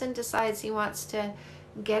my husband decides he wants to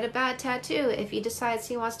get a bad tattoo, if he decides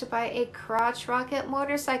he wants to buy a crotch rocket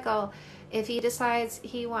motorcycle, if he decides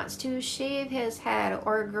he wants to shave his head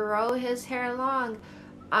or grow his hair long,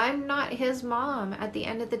 I'm not his mom at the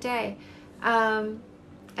end of the day.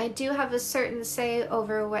 I do have a certain say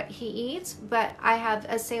over what he eats, but I have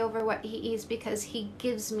a say over what he eats because he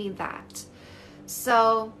gives me that.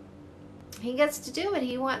 So he gets to do what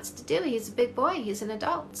he wants to do. He's a big boy. He's an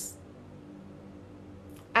adult.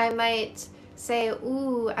 I might say,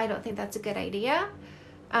 ooh, I don't think that's a good idea.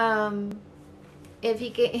 If he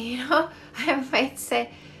get, you know, I might say,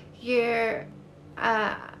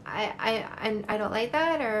 I don't like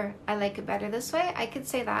that, or I like it better this way. I could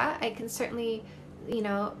say that. I can certainly, you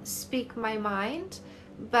know, speak my mind,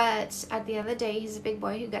 but at the end of the day, he's a big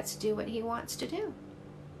boy who gets to do what he wants to do.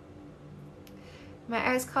 My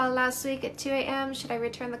ex called last week at 2 a.m. Should I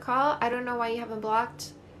return the call? I don't know why you haven't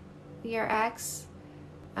blocked your ex.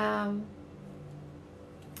 Don't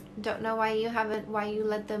know why you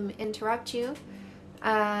let them interrupt you.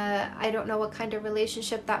 I don't know what kind of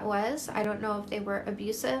relationship that was. I don't know if they were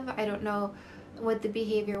abusive. I don't know what the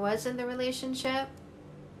behavior was in the relationship.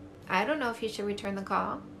 I don't know if you should return the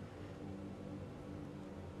call.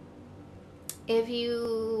 If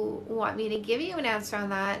you want me to give you an answer on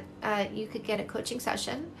that, you could get a coaching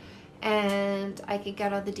session, and I could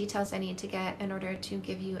get all the details I need to get in order to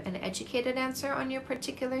give you an educated answer on your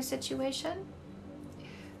particular situation.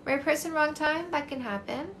 Right person, wrong time, that can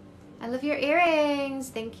happen. I love your earrings.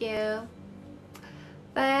 Thank you.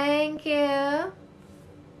 Thank you. I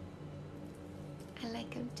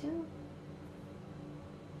like them too.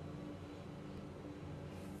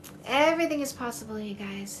 Everything is possible, you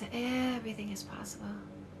guys. Everything is possible.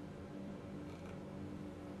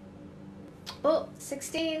 Oh,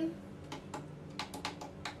 16.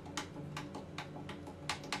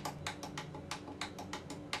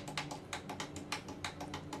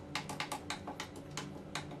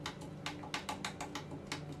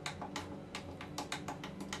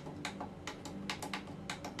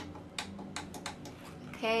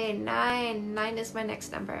 Okay, 9. 9 is my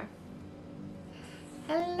next number.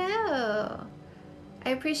 Hello. I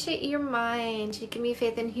appreciate your mind. You give me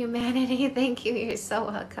faith in humanity. Thank you. You're so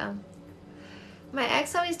welcome. My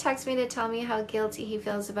ex always texts me to tell me how guilty he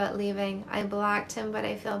feels about leaving. I blocked him, but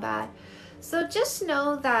I feel bad. So just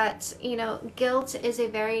know that, you know, guilt is a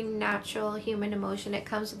very natural human emotion. It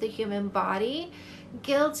comes with the human body.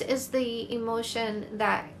 Guilt is the emotion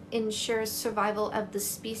that ensures survival of the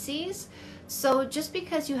species. So just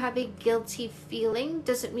because you have a guilty feeling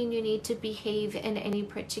doesn't mean you need to behave in any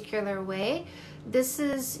particular way. This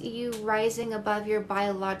is you rising above your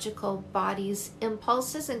biological body's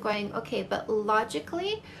impulses and going, okay, but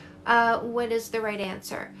logically, what is the right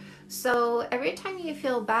answer? So every time you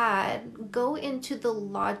feel bad, go into the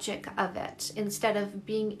logic of it instead of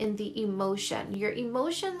being in the emotion. Your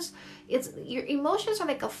emotions, your emotions are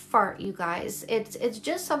like a fart, you guys. It's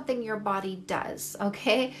just something your body does,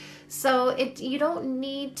 okay? So you don't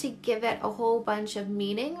need to give it a whole bunch of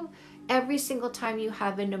meaning every single time you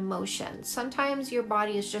have an emotion. Sometimes your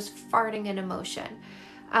body is just farting an emotion.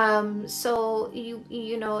 So you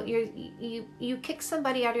kick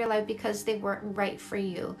somebody out of your life because they weren't right for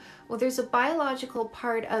you. Well, there's a biological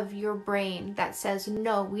part of your brain that says,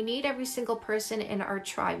 no, we need every single person in our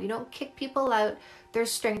tribe. You don't kick people out. There's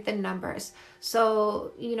strength in numbers.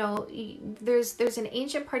 So, there's an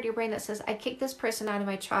ancient part of your brain that says, I kick this person out of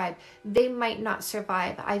my tribe. They might not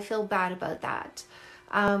survive. I feel bad about that.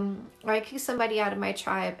 Or I kick somebody out of my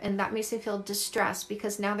tribe and that makes me feel distressed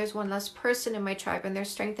because now there's one less person in my tribe and there's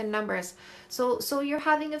strength in numbers. So you're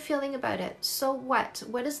having a feeling about it. So what?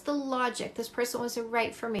 What is the logic? This person wasn't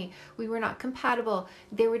right for me. We were not compatible.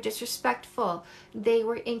 They were disrespectful. They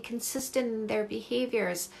were inconsistent in their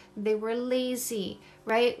behaviors. They were lazy,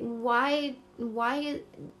 right? Why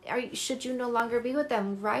should you no longer be with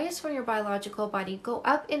them? Rise from your biological body. Go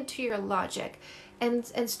up into your logic.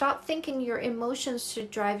 And stop thinking your emotions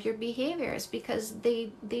should drive your behaviors, because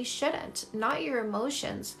they shouldn't. Not your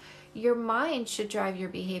emotions. Your mind should drive your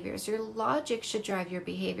behaviors. Your logic should drive your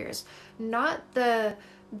behaviors, not the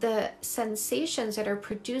sensations that are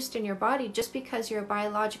produced in your body just because you're a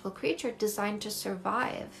biological creature designed to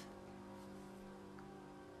survive.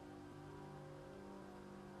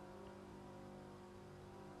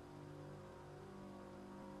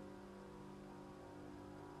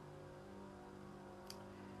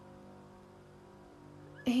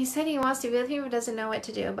 He said he wants to be with you but doesn't know what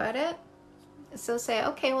to do about it. So say,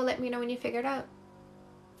 okay, well, let me know when you figure it out.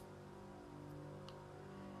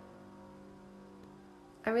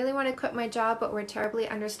 I really want to quit my job, but we're terribly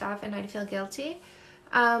understaffed and I feel guilty.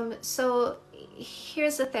 So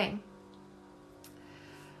here's the thing.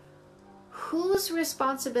 Whose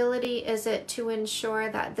responsibility is it to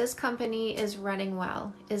ensure that this company is running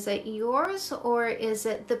well? Is it yours or is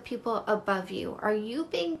it the people above you? Are you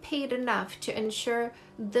being paid enough to ensure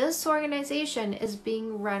this organization is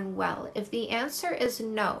being run well? If the answer is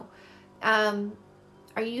no, are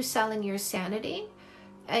you selling your sanity?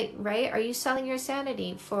 Right? Are you selling your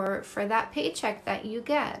sanity for that paycheck that you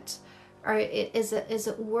get? Or is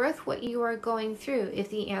it worth what you are going through? If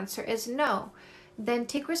the answer is no, then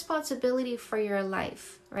take responsibility for your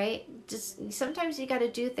life, right? Just sometimes you got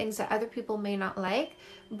to do things that other people may not like,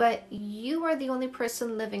 but you are the only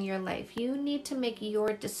person living your life. You need to make your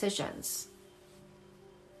decisions.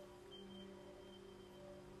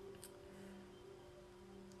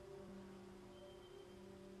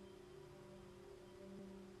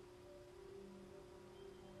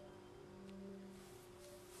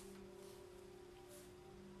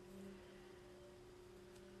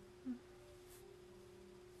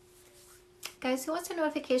 Guys, who wants a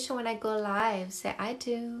notification when I go live? Say, I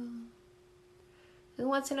do. Who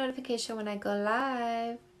wants a notification when I go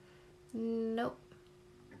live? Nope.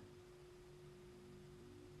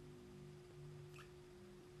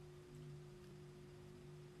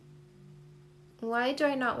 Why do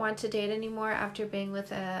I not want to date anymore after being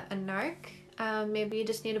with a narc? Maybe you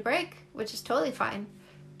just need a break, which is totally fine.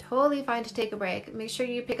 Totally fine to take a break. Make sure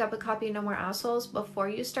you pick up a copy of No More Assholes before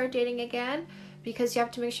you start dating again, because you have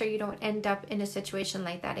to make sure you don't end up in a situation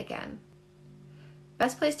like that again.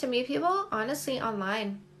 Best place to meet people? Honestly,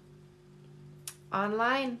 online.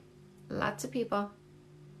 Online. Lots of people.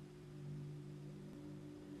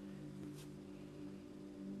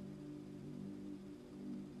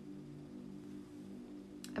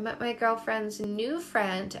 I met my girlfriend's new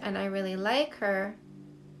friend and I really like her.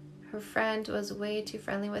 Her friend was way too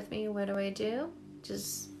friendly with me. What do I do?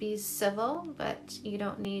 Just be civil, but you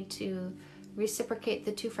don't need to reciprocate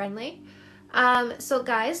the too friendly. So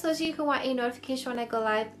guys, those of you who want a notification when I go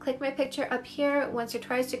live, click my picture up here. Once or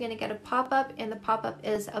twice, you're going to get a pop-up, and the pop-up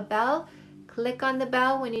is a bell. Click on the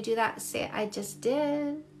bell. When you do that, say, I just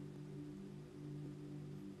did.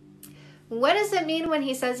 What does it mean when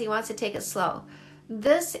he says he wants to take it slow?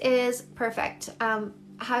 This is perfect.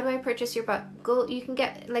 How do I purchase your book? Go. You can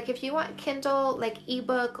get, like, if you want Kindle, like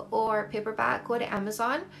ebook or paperback, go to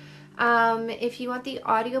Amazon. If you want the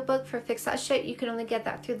audiobook for Fix That Shit, you can only get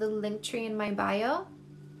that through the link tree in my bio.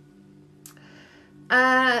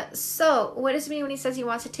 So what does it mean when he says he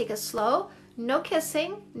wants to take it slow? No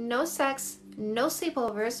kissing, no sex, no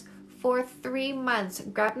sleepovers for 3 months.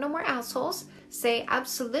 Grab No More Assholes. Say,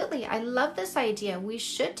 absolutely, I love this idea. We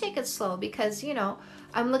should take it slow because, you know,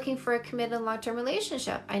 I'm looking for a committed long-term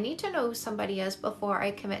relationship. I need to know who somebody is before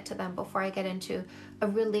I commit to them, before I get into a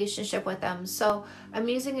relationship with them. So I'm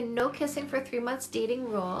using a no kissing for 3 months dating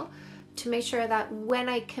rule to make sure that when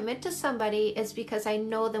I commit to somebody, it's because I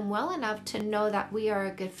know them well enough to know that we are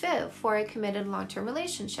a good fit for a committed long-term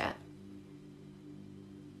relationship.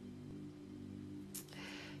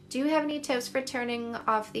 Do you have any tips for turning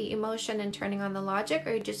off the emotion and turning on the logic,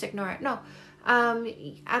 or you just ignore it? No,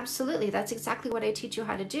 absolutely. That's exactly what I teach you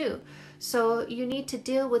how to do. So you need to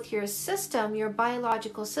deal with your system, your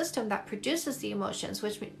biological system that produces the emotions,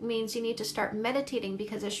 which means you need to start meditating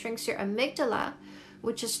because it shrinks your amygdala,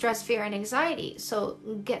 which is stress, fear, and anxiety. So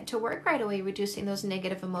get to work right away reducing those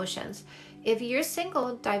negative emotions. If you're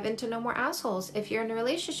single, dive into no more assholes. If you're in a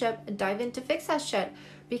relationship, dive into fix that shit.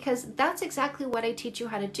 Because that's exactly what I teach you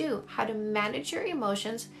how to do, how to manage your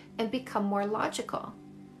emotions and become more logical.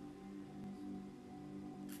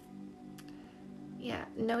 Yeah,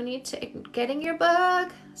 no need to getting your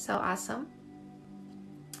book. So awesome.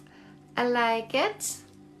 I like it.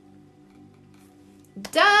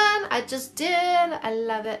 Done. I just did. I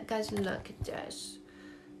love it. Guys, look at this.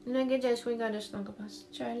 Look at this. We got a snuggle bus.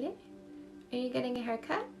 Charlie, are you getting a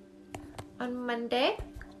haircut on Monday?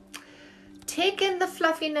 Take in the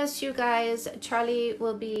fluffiness, you guys. Charlie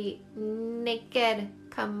will be naked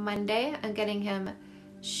come Monday. I'm getting him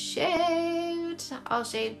shaved. All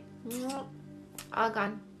shaved. All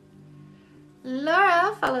gone.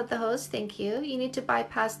 Laura followed the host. Thank you. You need to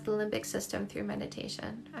bypass the limbic system through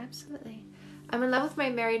meditation. Absolutely. I'm in love with my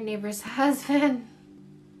married neighbor's husband.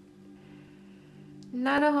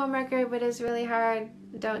 Not a homewrecker, but it's really hard.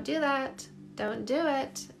 Don't do that. Don't do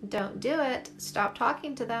it. Don't do it. Stop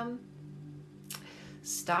talking to them.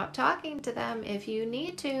 Stop talking to them if you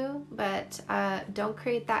need to, but don't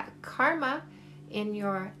create that karma in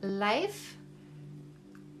your life.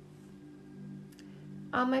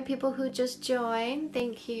 All my people who just joined,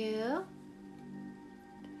 thank you.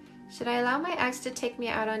 Should I allow my ex to take me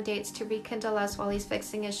out on dates to rekindle us while he's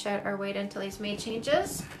fixing his shit, or wait until he's made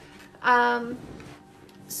changes?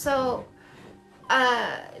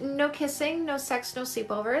 No kissing, no sex, no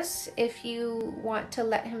sleepovers. If you want to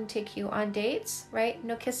let him take you on dates, right?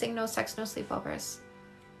 No kissing, no sex, no sleepovers.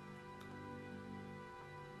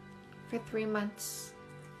 For 3 months.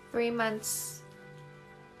 3 months.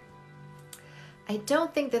 I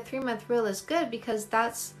don't think the 3-month rule is good because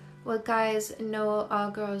that's what guys know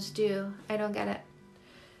all girls do. I don't get it.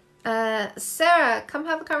 Sarah, come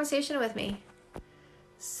have a conversation with me.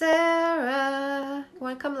 Sarah, you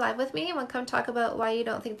want to come live with me? You want to come talk about why you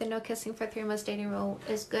don't think the no kissing for 3 months dating rule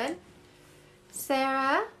is good?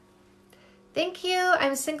 Sarah, thank you.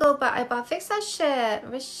 I'm single, but I bought Fix That Shit.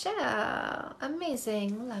 Rochelle,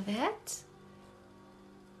 amazing. Love it.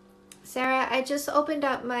 Sarah, I just opened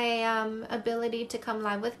up my ability to come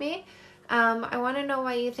live with me. I want to know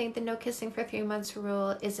why you think the no kissing for 3 months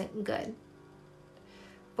rule isn't good.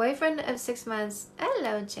 Boyfriend of 6 months.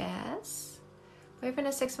 Hello, Jess. Boyfriend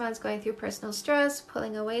of 6 months going through personal stress,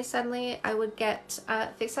 pulling away suddenly. I would get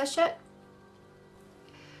Fix That Shit.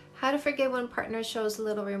 How to forgive when partner shows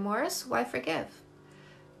little remorse. Why forgive?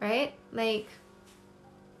 Right? Like,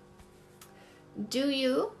 do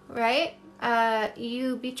you, right?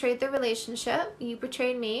 You betrayed the relationship. You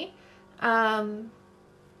betrayed me.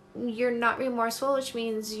 You're not remorseful, which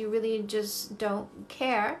means you really just don't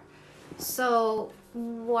care. So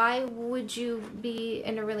why would you be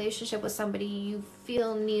in a relationship with somebody you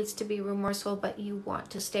feel needs to be remorseful, but you want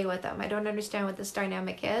to stay with them? I don't understand what this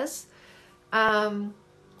dynamic is.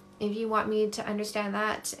 If you want me to understand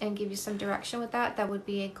that and give you some direction with that, that would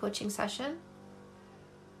be a coaching session.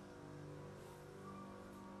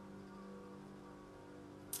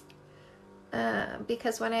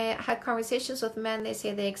 Because when I had conversations with men, they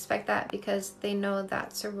say they expect that because they know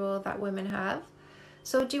that's a rule that women have.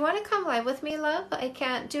 So do you want to come live with me, love? I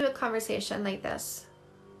can't do a conversation like this.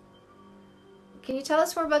 Can you tell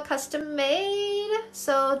us more about Custom Made?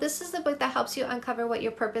 So this is the book that helps you uncover what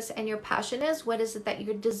your purpose and your passion is. What is it that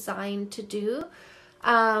you're designed to do?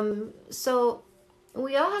 So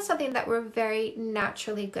we all have something that we're very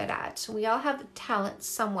naturally good at. We all have talent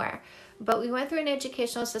somewhere. But we went through an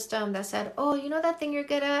educational system that said, oh, you know that thing you're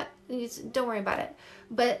good at? Don't worry about it.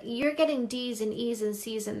 But you're getting D's and E's and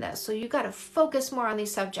C's in this. So you got to focus more on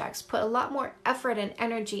these subjects. Put a lot more effort and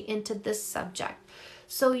energy into this subject.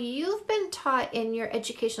 So you've been taught in your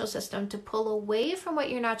educational system to pull away from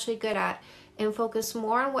what you're naturally good at and focus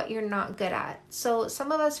more on what you're not good at. So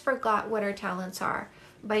some of us forgot what our talents are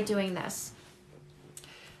by doing this.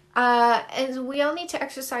 And we all need to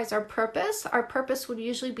exercise our purpose. Our purpose would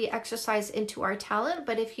usually be exercised into our talent.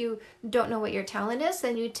 But if you don't know what your talent is,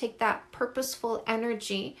 then you take that purposeful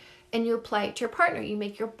energy and you apply it to your partner. You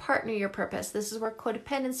make your partner your purpose. This is where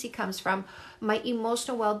codependency comes from. My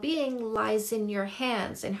emotional well-being lies in your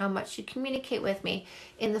hands, and how much you communicate with me,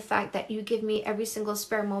 in the fact that you give me every single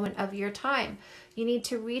spare moment of your time. You need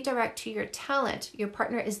to redirect to your talent. Your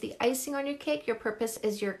partner is the icing on your cake. Your purpose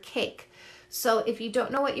is your cake. So if you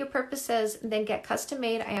don't know what your purpose is, then get custom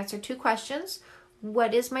made. I answer 2 questions.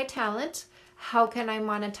 What is my talent? How can I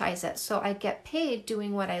monetize it so I get paid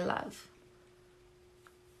doing what I love?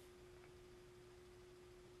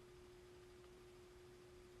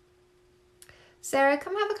 Sarah,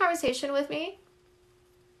 come have a conversation with me.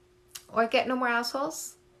 Or get no more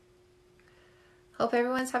assholes. Hope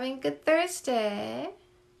everyone's having a good Thursday.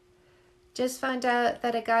 Just found out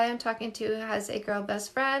that a guy I'm talking to has a girl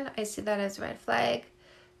best friend. I see that as a red flag.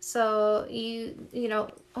 So you know,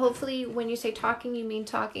 hopefully when you say talking, you mean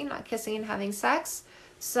talking, not kissing and having sex.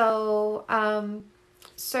 So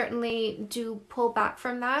certainly do pull back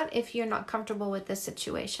from that if you're not comfortable with this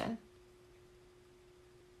situation.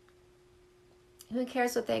 Who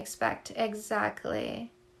cares what they expect?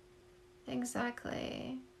 Exactly.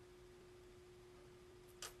 Exactly.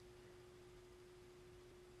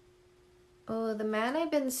 Oh, the man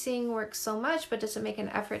I've been seeing works so much, but doesn't make an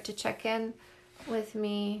effort to check in with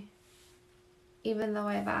me, even though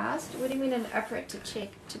I've asked. What do you mean an effort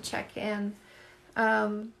to check in?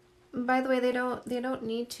 By the way, they don't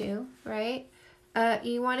need to, right?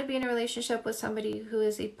 You want to be in a relationship with somebody who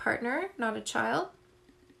is a partner, not a child.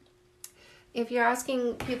 If you're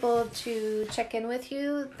asking people to check in with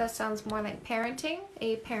you, that sounds more like parenting,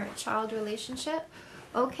 a parent-child relationship.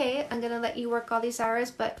 Okay, I'm gonna let you work all these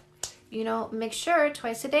hours, but you know, make sure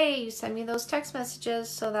twice a day you send me those text messages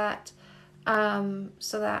so that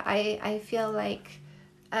I feel like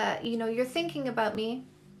you know, you're thinking about me.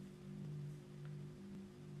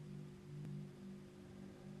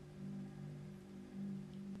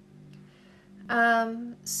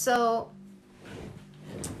 So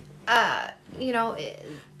you know,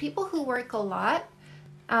 people who work a lot,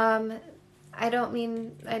 I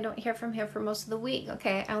don't hear from him for most of the week.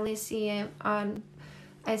 Okay, I only see him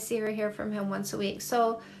I see or hear from him once a week.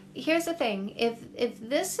 So here's the thing: if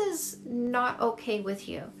this is not okay with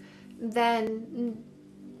you, then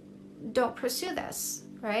don't pursue this,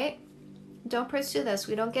 right? Don't pursue this.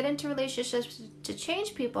 We don't get into relationships to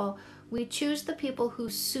change people. We choose the people who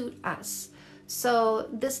suit us. So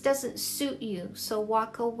this doesn't suit you. So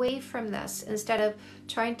walk away from this instead of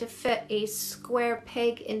trying to fit a square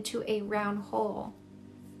peg into a round hole.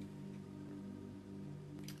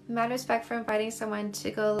 Mad respect for inviting someone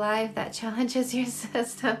to go live that challenges your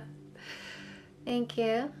system. Thank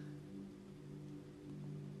you.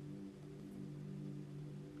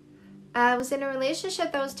 I was in a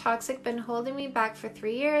relationship that was toxic, been holding me back for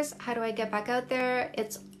 3 years. How do I get back out there?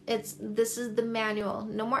 This is the manual.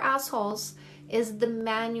 No more assholes is the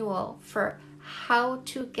manual for how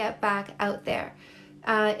to get back out there.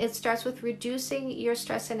 It starts with reducing your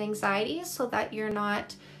stress and anxiety so that you're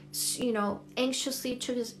not, you know, anxiously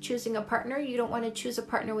choosing a partner. You don't want to choose a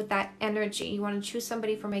partner with that energy. You want to choose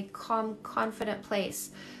somebody from a calm, confident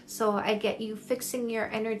place. So I get you fixing your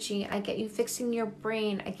energy. I get you fixing your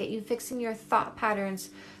brain. I get you fixing your thought patterns.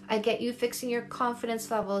 I get you fixing your confidence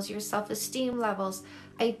levels, your self-esteem levels.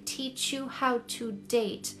 I teach you how to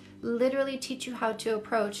date, literally teach you how to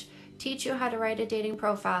approach, teach you how to write a dating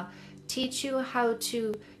profile, teach you how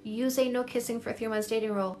to use a no kissing for 3 months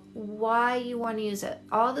dating rule, why you want to use it,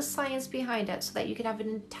 all the science behind it so that you can have an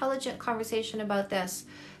intelligent conversation about this,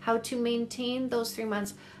 how to maintain those 3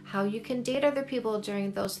 months, how you can date other people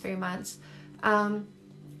during those 3 months,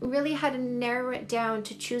 really how to narrow it down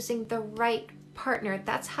to choosing the right partner.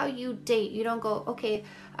 That's how you date. You don't go, okay,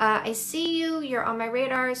 I see you, you're on my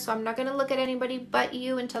radar, so I'm not going to look at anybody but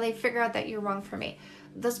you until they figure out that you're wrong for me.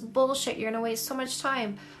 That's bullshit. You're going to waste so much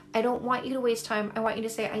time. I don't want you to waste time. I want you to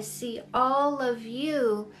say, I see all of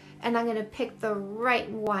you and I'm going to pick the right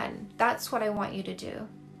one. That's what I want you to do.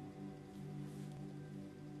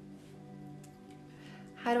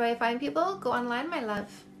 How do I find people? Go online, my love.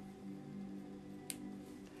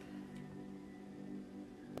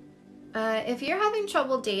 If you're having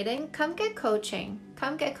trouble dating, come get coaching.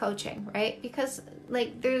 Come get coaching, right? Because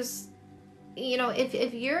like there's, you know,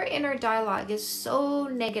 if your inner dialogue is so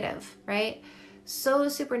negative, right? So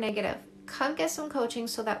super negative, come get some coaching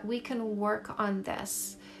so that we can work on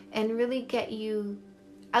this and really get you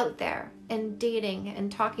out there and dating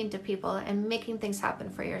and talking to people and making things happen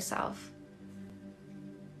for yourself.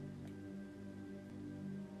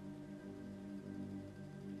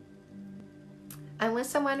 I'm with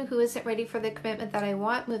someone who isn't ready for the commitment that I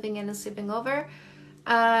want, moving in and sleeping over.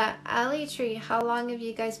 Ali Tree, how long have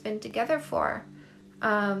you guys been together for?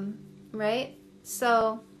 Right?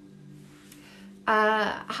 So,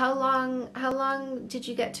 how long did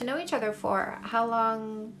you get to know each other for? How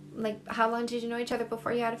long did you know each other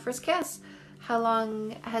before you had a first kiss? How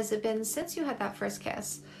long has it been since you had that first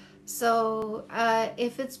kiss? So,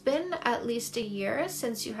 if it's been at least a year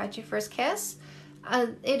since you had your first kiss,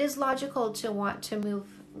 it is logical to want to move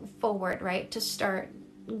forward, right? To start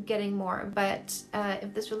getting more. But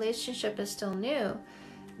if this relationship is still new,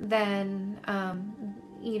 then,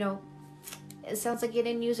 it sounds like you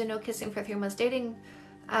didn't use a no kissing for 3 months dating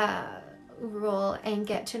rule and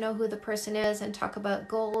get to know who the person is and talk about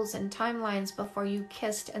goals and timelines before you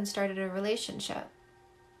kissed and started a relationship.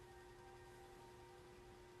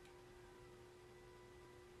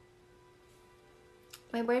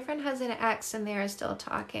 My boyfriend has an ex and they are still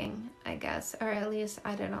talking, I guess. Or at least,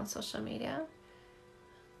 I don't know, on social media.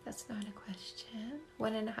 That's not a question.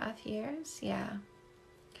 1.5 years? Yeah.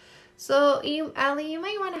 So, Ali, you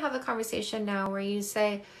might want to have a conversation now where you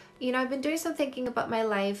say, I've been doing some thinking about my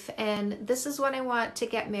life, and this is when I want to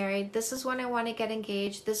get married. This is when I want to get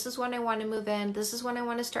engaged. This is when I want to move in. This is when I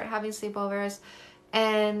want to start having sleepovers.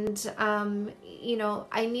 And,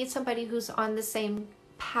 I need somebody who's on the same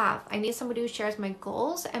path. I need somebody who shares my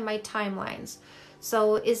goals and my timelines.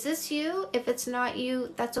 So is this you? If it's not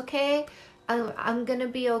you, that's okay. I'm going to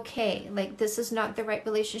be okay. Like, this is not the right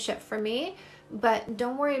relationship for me. But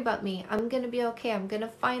don't worry about me. I'm going to be okay. I'm going to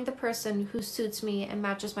find the person who suits me and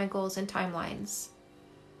matches my goals and timelines.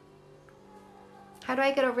 How do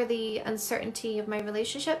I get over the uncertainty of my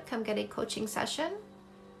relationship? Come get a coaching session.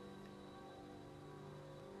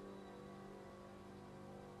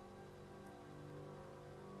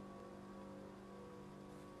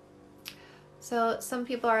 So some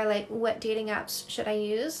people are like, what dating apps should I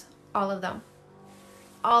use? All of them.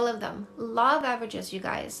 All of them. Law of averages, you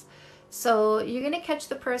guys. So you're going to catch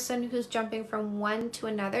the person who's jumping from one to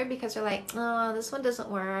another because they're like, oh, this one doesn't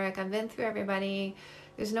work. I've been through everybody.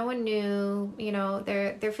 There's no one new.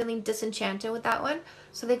 They're feeling disenchanted with that one.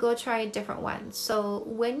 So they go try a different one. So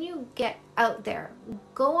when you get out there,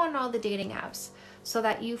 go on all the dating apps so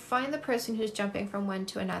that you find the person who's jumping from one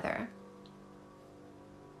to another.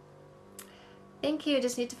 Thank you.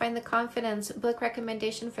 Just need to find the confidence. Book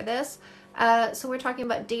recommendation for this. So we're talking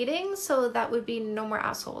about dating. So that would be No More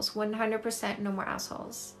Assholes. 100% No More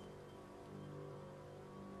Assholes.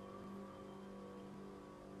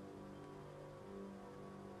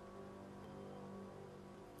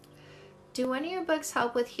 Do one of your books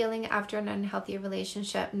help with healing after an unhealthy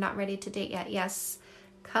relationship? Not ready to date yet. Yes.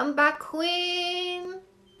 Come back, Queen.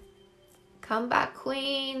 Come back,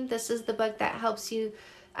 Queen. This is the book that helps you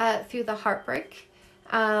through the heartbreak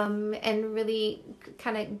and really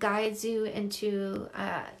kind of guides you into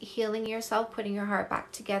healing yourself, putting your heart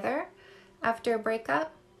back together after a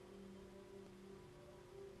breakup.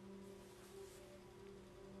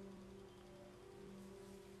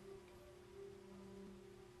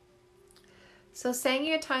 So saying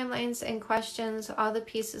your timelines and questions, all the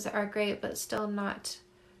pieces are great, but still not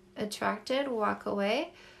attracted, walk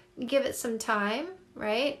away. Give it some time,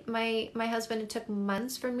 right? My husband, it took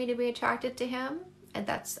months for me to be attracted to him, and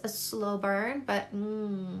that's a slow burn, but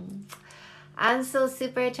I'm so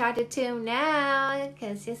super attracted to him now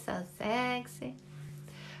because he's so sexy.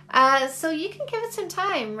 So you can give it some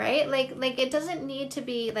time, right? Like it doesn't need to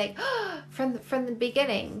be like from the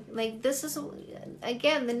beginning. Like, this is,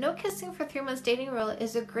 again, the no kissing for 3 months dating rule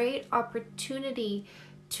is a great opportunity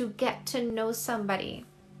to get to know somebody.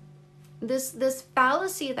 This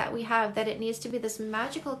fallacy that we have that it needs to be this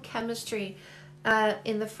magical chemistry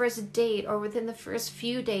in the first date or within the first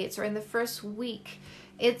few dates or in the first week,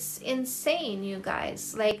 it's insane, you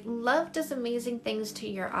guys. Like, love does amazing things to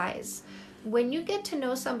your eyes. When you get to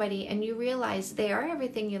know somebody and you realize they are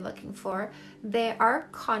everything you're looking for, they are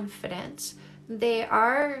confident, they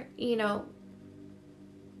are,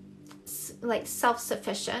 like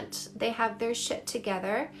self-sufficient, they have their shit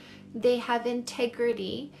together, they have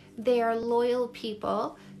integrity, they are loyal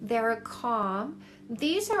people, they're calm.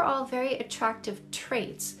 These are all very attractive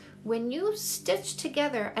traits. When you stitch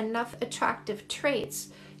together enough attractive traits,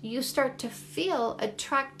 you start to feel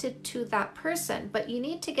attracted to that person, but you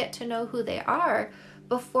need to get to know who they are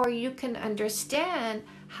before you can understand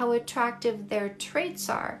how attractive their traits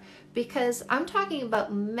are. because I'm talking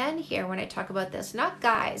about men here when I talk about this, not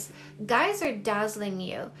guys. Guys are dazzling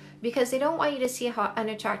you because they don't want you to see how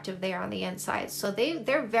unattractive they are on the inside. So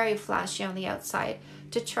they're very flashy on the outside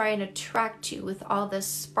to try and attract you with all this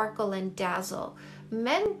sparkle and dazzle.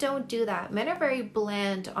 Men don't do that. Men are very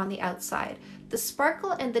bland on the outside. The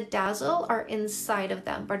sparkle and the dazzle are inside of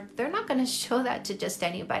them, but they're not going to show that to just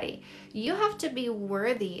anybody. You have to be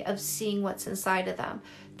worthy of seeing what's inside of them.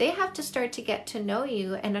 They have to start to get to know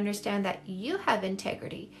you and understand that you have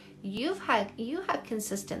integrity. You have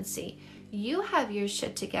consistency. You have your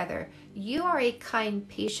shit together. You are a kind,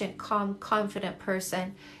 patient, calm, confident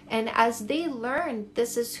person. And as they learn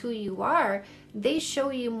this is who you are, they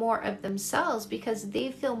show you more of themselves because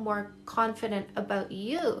they feel more confident about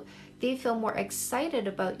you. They feel more excited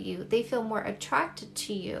about you. They feel more attracted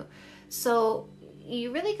to you. So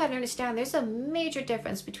you really got to understand there's a major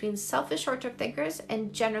difference between selfish short-term thinkers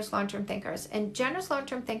and generous long-term thinkers. And generous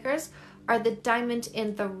long-term thinkers are the diamond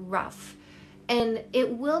in the rough. And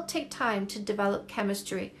it will take time to develop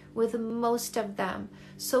chemistry with most of them.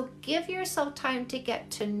 So give yourself time to get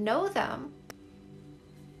to know them.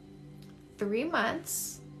 3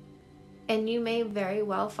 months, and you may very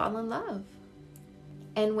well fall in love.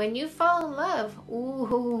 And when you fall in love,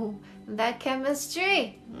 ooh, that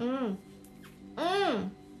chemistry.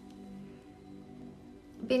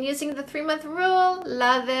 Been using the 3-month rule.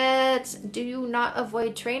 Love it. Do you not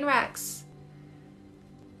avoid train wrecks?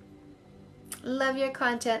 Love your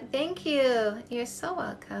content. Thank you. You're so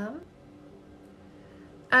welcome.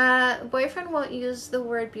 Boyfriend won't use the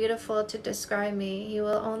word beautiful to describe me. He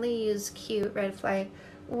will only use cute. Red flag.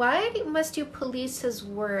 Why must you police his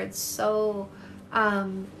words so,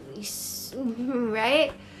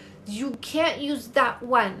 right? You can't use that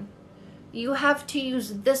one. You have to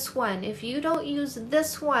use this one. If you don't use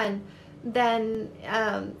this one, then,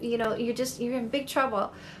 you're in big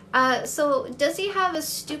trouble. So does he have a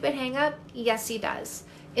stupid hang up? Yes, he does.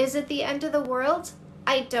 Is it the end of the world?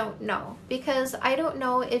 I don't know, because I don't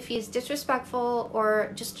know if he's disrespectful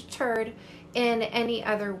or just a turd in any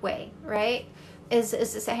other way, right? Is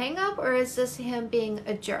this a hang up, or is this him being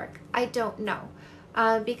a jerk? I don't know.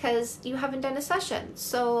 Because you haven't done a session.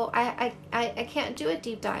 So I can't do a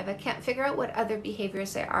deep dive. I can't figure out what other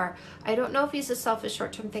behaviors there are. I don't know if he's a selfish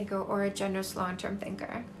short-term thinker or a generous long-term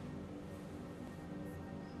thinker.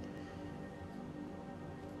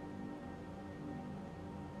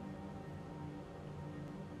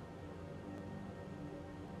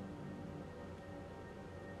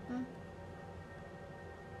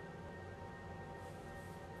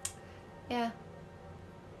 Yeah.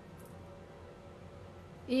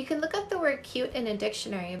 You can look up the word cute in a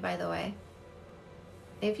dictionary, by the way.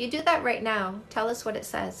 If you do that right now, tell us what it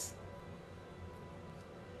says.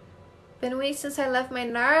 Been a week since I left my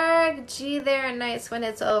narg. Gee, there are nights when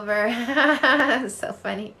it's over. So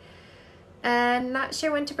funny. And not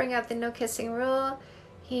sure when to bring out the no kissing rule.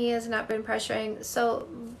 He has not been pressuring. So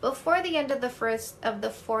before the end of the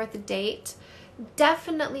fourth date,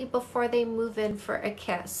 definitely before they move in for a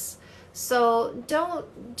kiss. So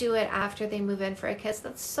don't do it after they move in for a kiss.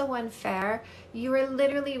 That's so unfair. You are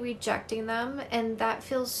literally rejecting them, and that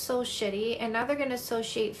feels so shitty. And now they're going to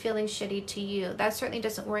associate feeling shitty to you. That certainly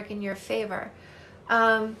doesn't work in your favor.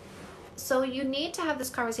 So you need to have this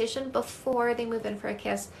conversation before they move in for a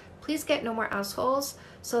kiss. Please get no more assholes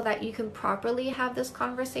so that you can properly have this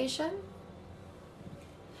conversation.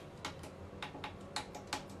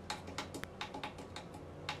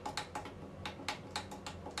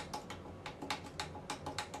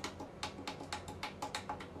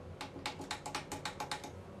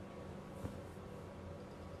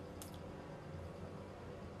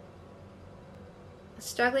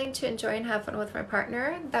 Struggling to enjoy and have fun with my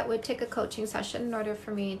partner. That would take a coaching session in order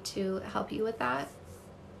for me to help you with that.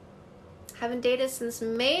 Haven't dated since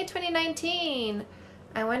May 2019.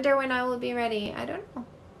 I wonder when I will be ready. I don't know.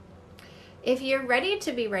 If you're ready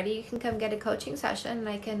to be ready, you can come get a coaching session and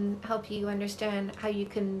I can help you understand how you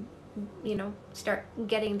can, start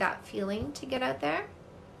getting that feeling to get out there.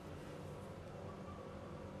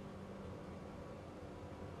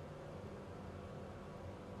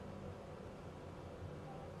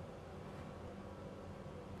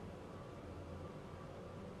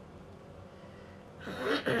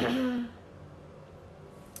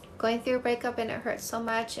 Going through a breakup and it hurts so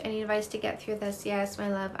much. Any advice to get through this? Yes, my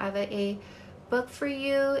love. I have a book for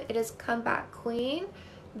you. It is Comeback Queen.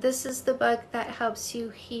 This is the book that helps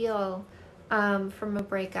you heal from a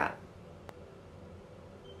breakup.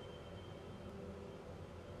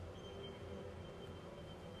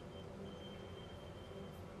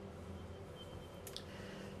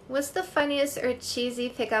 What's the funniest or cheesy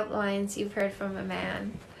pickup lines you've heard from a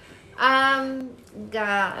man?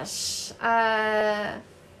 Gosh.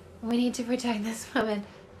 We need to protect this woman.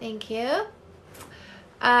 Thank you.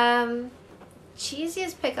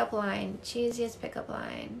 Cheesiest pickup line. Cheesiest pickup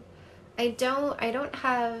line. I don't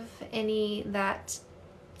have any that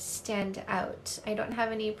stand out. I don't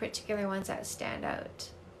have any particular ones that stand out.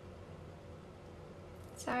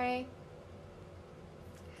 Sorry.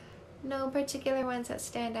 No particular ones that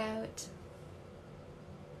stand out.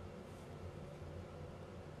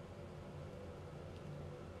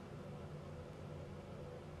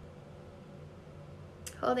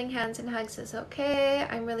 Holding hands and hugs is okay.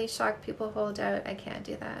 I'm really shocked people hold out. I can't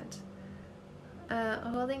do that.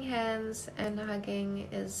 Holding hands and hugging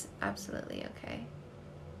is absolutely okay.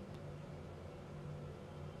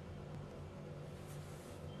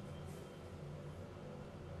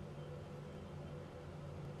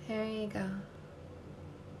 There you go.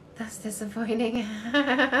 That's disappointing.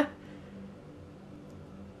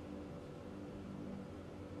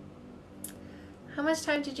 How much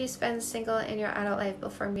time did you spend single in your adult life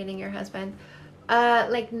before meeting your husband?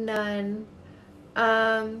 Like none.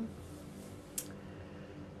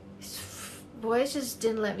 Boys just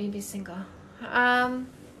didn't let me be single. I'm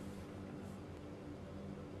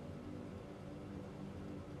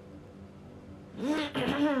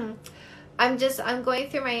going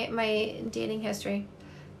through my dating history.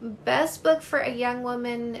 Best book for a young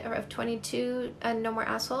woman of 22, No More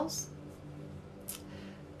Assholes.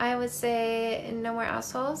 I would say No More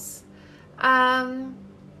Assholes.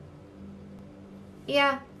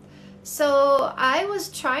 Yeah. So I was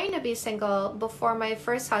trying to be single before my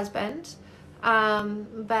first husband,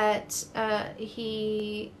 but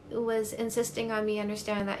he was insisting on me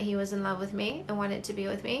understand that he was in love with me and wanted to be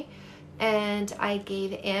with me, and I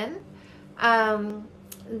gave in.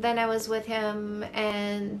 Then I was with him,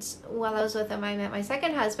 and while I was with him, I met my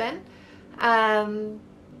second husband.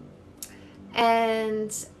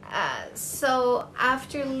 So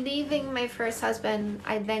after leaving my first husband,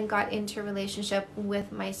 I then got into a relationship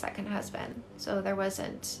with my second husband. So there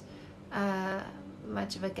wasn't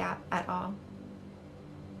much of a gap at all.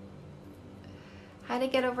 How to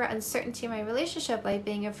get over uncertainty in my relationship, like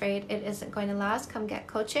being afraid it isn't going to last. Come get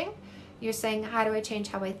coaching. You're saying, how do I change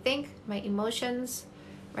how I think, my emotions,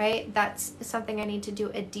 right? That's something I need to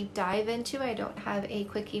do a deep dive into. I don't have a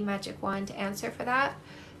quickie magic wand to answer for that.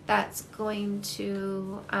 That's going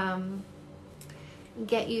to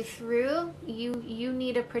get you through. You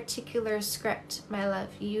need a particular script, my love.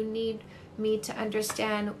 You need me to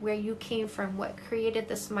understand where you came from, what created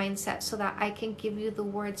this mindset, so that I can give you the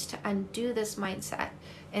words to undo this mindset,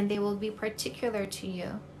 and they will be particular to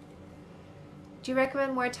you. Do you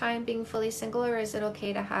recommend more time being fully single, or is it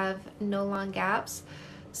okay to have no long gaps?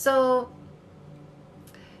 So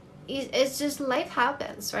it's just life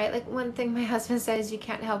happens, right? Like one thing my husband says, you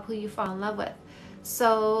can't help who you fall in love with.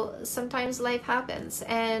 So sometimes life happens,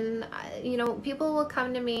 and people will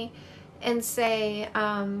come to me and say,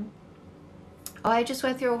 oh, I just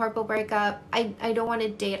went through a horrible breakup. I don't want to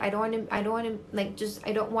date. I don't want to I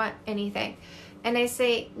don't want anything. And I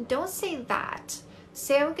say, don't say that.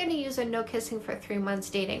 Say, I'm going to use a no kissing for 3 months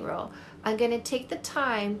dating rule. I'm going to take the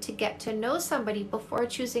time to get to know somebody before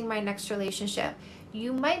choosing my next relationship.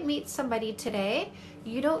 You might meet somebody today.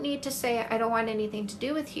 You don't need to say, I don't want anything to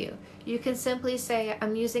do with you. You can simply say,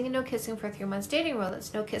 I'm using a no kissing for 3 months dating rule.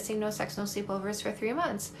 It's no kissing, no sex, no sleepovers for 3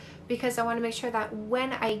 months. Because I want to make sure that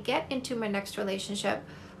when I get into my next relationship,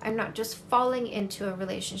 I'm not just falling into a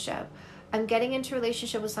relationship. I'm getting into a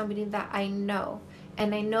relationship with somebody that I know.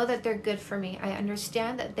 And I know that they're good for me. I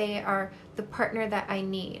understand that they are the partner that I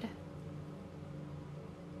need.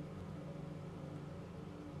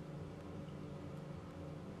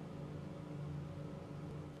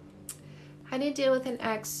 How do you deal with an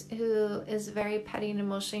ex who is very petty and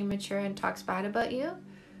emotionally immature and talks bad about you?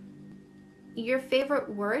 Your favorite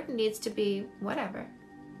word needs to be whatever.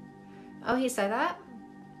 Oh, he said that?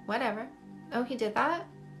 Whatever. Oh, he did that?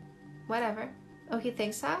 Whatever. Oh, he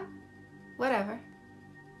thinks that? Whatever.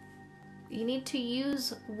 You need to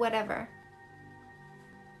use whatever.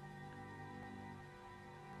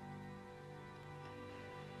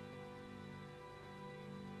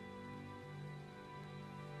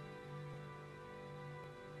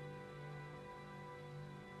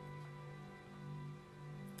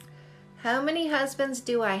 How many husbands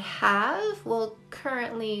do I have? Well,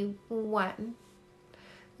 currently 1.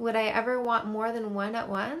 Would I ever want more than 1 at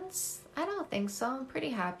once? I don't think so. I'm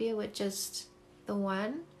pretty happy with just the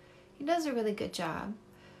 1. He does a really good job.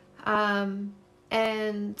 And,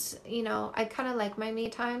 I kind of like my me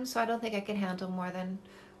time, so I don't think I can handle more than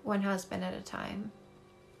 1 husband at a time.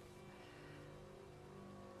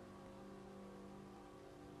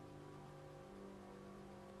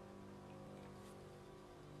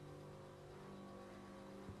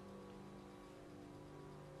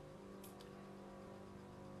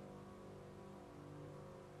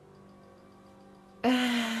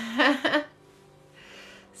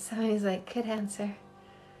 Somebody's like, good answer.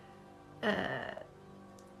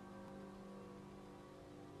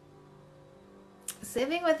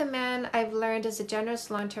 Living with a man I've learned is a generous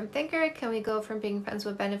long-term thinker. Can we go from being friends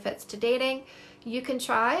with benefits to dating? You can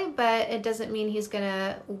try, but it doesn't mean he's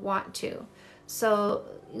gonna want to. So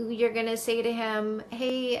you're gonna say to him,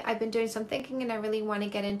 hey, I've been doing some thinking and I really want to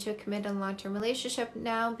get into a committed long-term relationship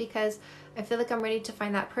now because I feel like I'm ready to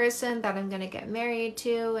find that person that I'm gonna get married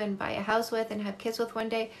to and buy a house with and have kids with one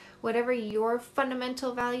day. Whatever your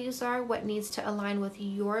fundamental values are, what needs to align with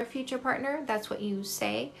your future partner, that's what you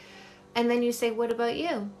say. And then you say, what about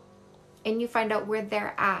you? And you find out where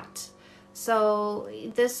they're at. So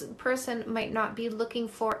this person might not be looking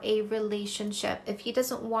for a relationship. If he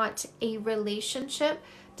doesn't want a relationship,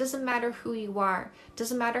 doesn't matter who you are,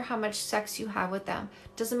 doesn't matter how much sex you have with them,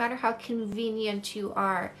 doesn't matter how convenient you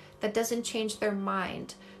are, that doesn't change their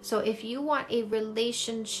mind. So if you want a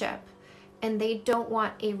relationship and they don't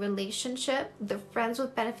want a relationship, the friends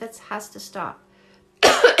with benefits has to stop.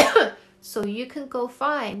 So you can go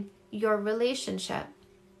find your relationship.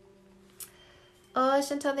 Oh,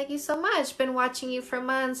 Chantal, thank you so much. Been watching you for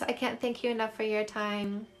months. I can't thank you enough for your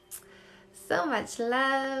time. So much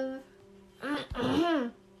love.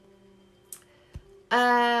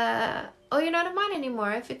 Oh, you're not a mod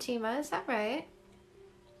anymore, Fatima. Is that right?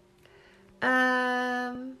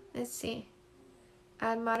 Let's see.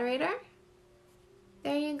 Add moderator.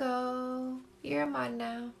 There you go. You're a mod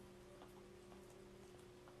now.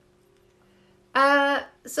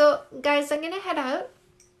 So guys, I'm gonna head out.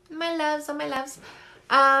 My loves, oh my loves.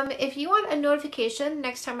 If you want a notification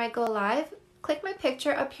next time I go live, click my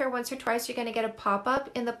picture up here once or twice. You're gonna get a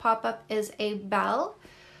pop-up. In the pop-up is a bell.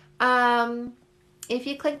 If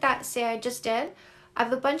you click that, say I just did. I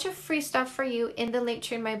have a bunch of free stuff for you in the link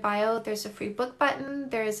tree in my bio. There's a free book button.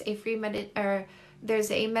 There's a free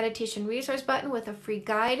there's a meditation resource button with a free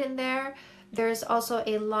guide in there. There's also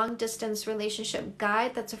a long distance relationship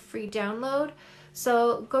guide that's a free download.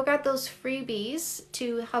 So go grab those freebies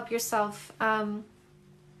to help yourself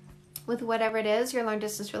with whatever it is, your long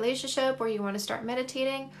distance relationship, or you want to start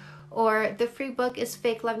meditating. Or the free book is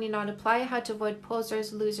Fake Love Need Not Apply, How to Avoid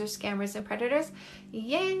Posers, Losers, Scammers, and Predators.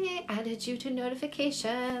 Yay, added you to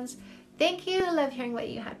notifications. Thank you. Love hearing what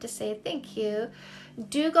you have to say. Thank you.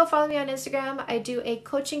 Do go follow me on Instagram. I do a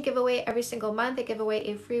coaching giveaway every single month. I give away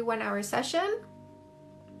a free 1-hour session.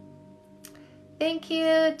 Thank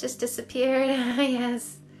you. Just disappeared.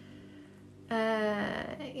 Yes.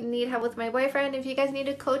 Need help with my boyfriend. If you guys need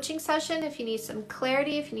a coaching session, if you need some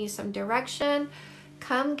clarity, if you need some direction,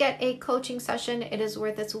 come get a coaching session. It is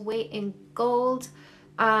worth its weight in gold.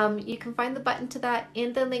 You can find the button to that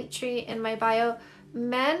in the link tree in my bio.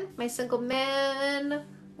 Men, my single men,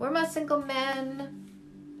 where are my single men?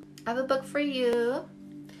 I have a book for you.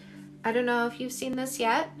 I don't know if you've seen this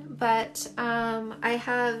yet, but I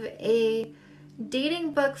have a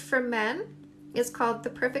dating book for men. It's called The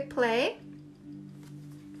Perfect Play.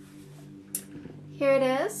 Here it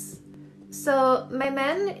is. So my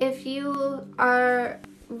men, if you are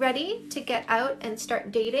ready to get out and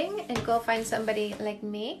start dating and go find somebody like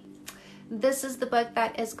me, this is the book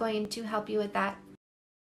that is going to help you with that.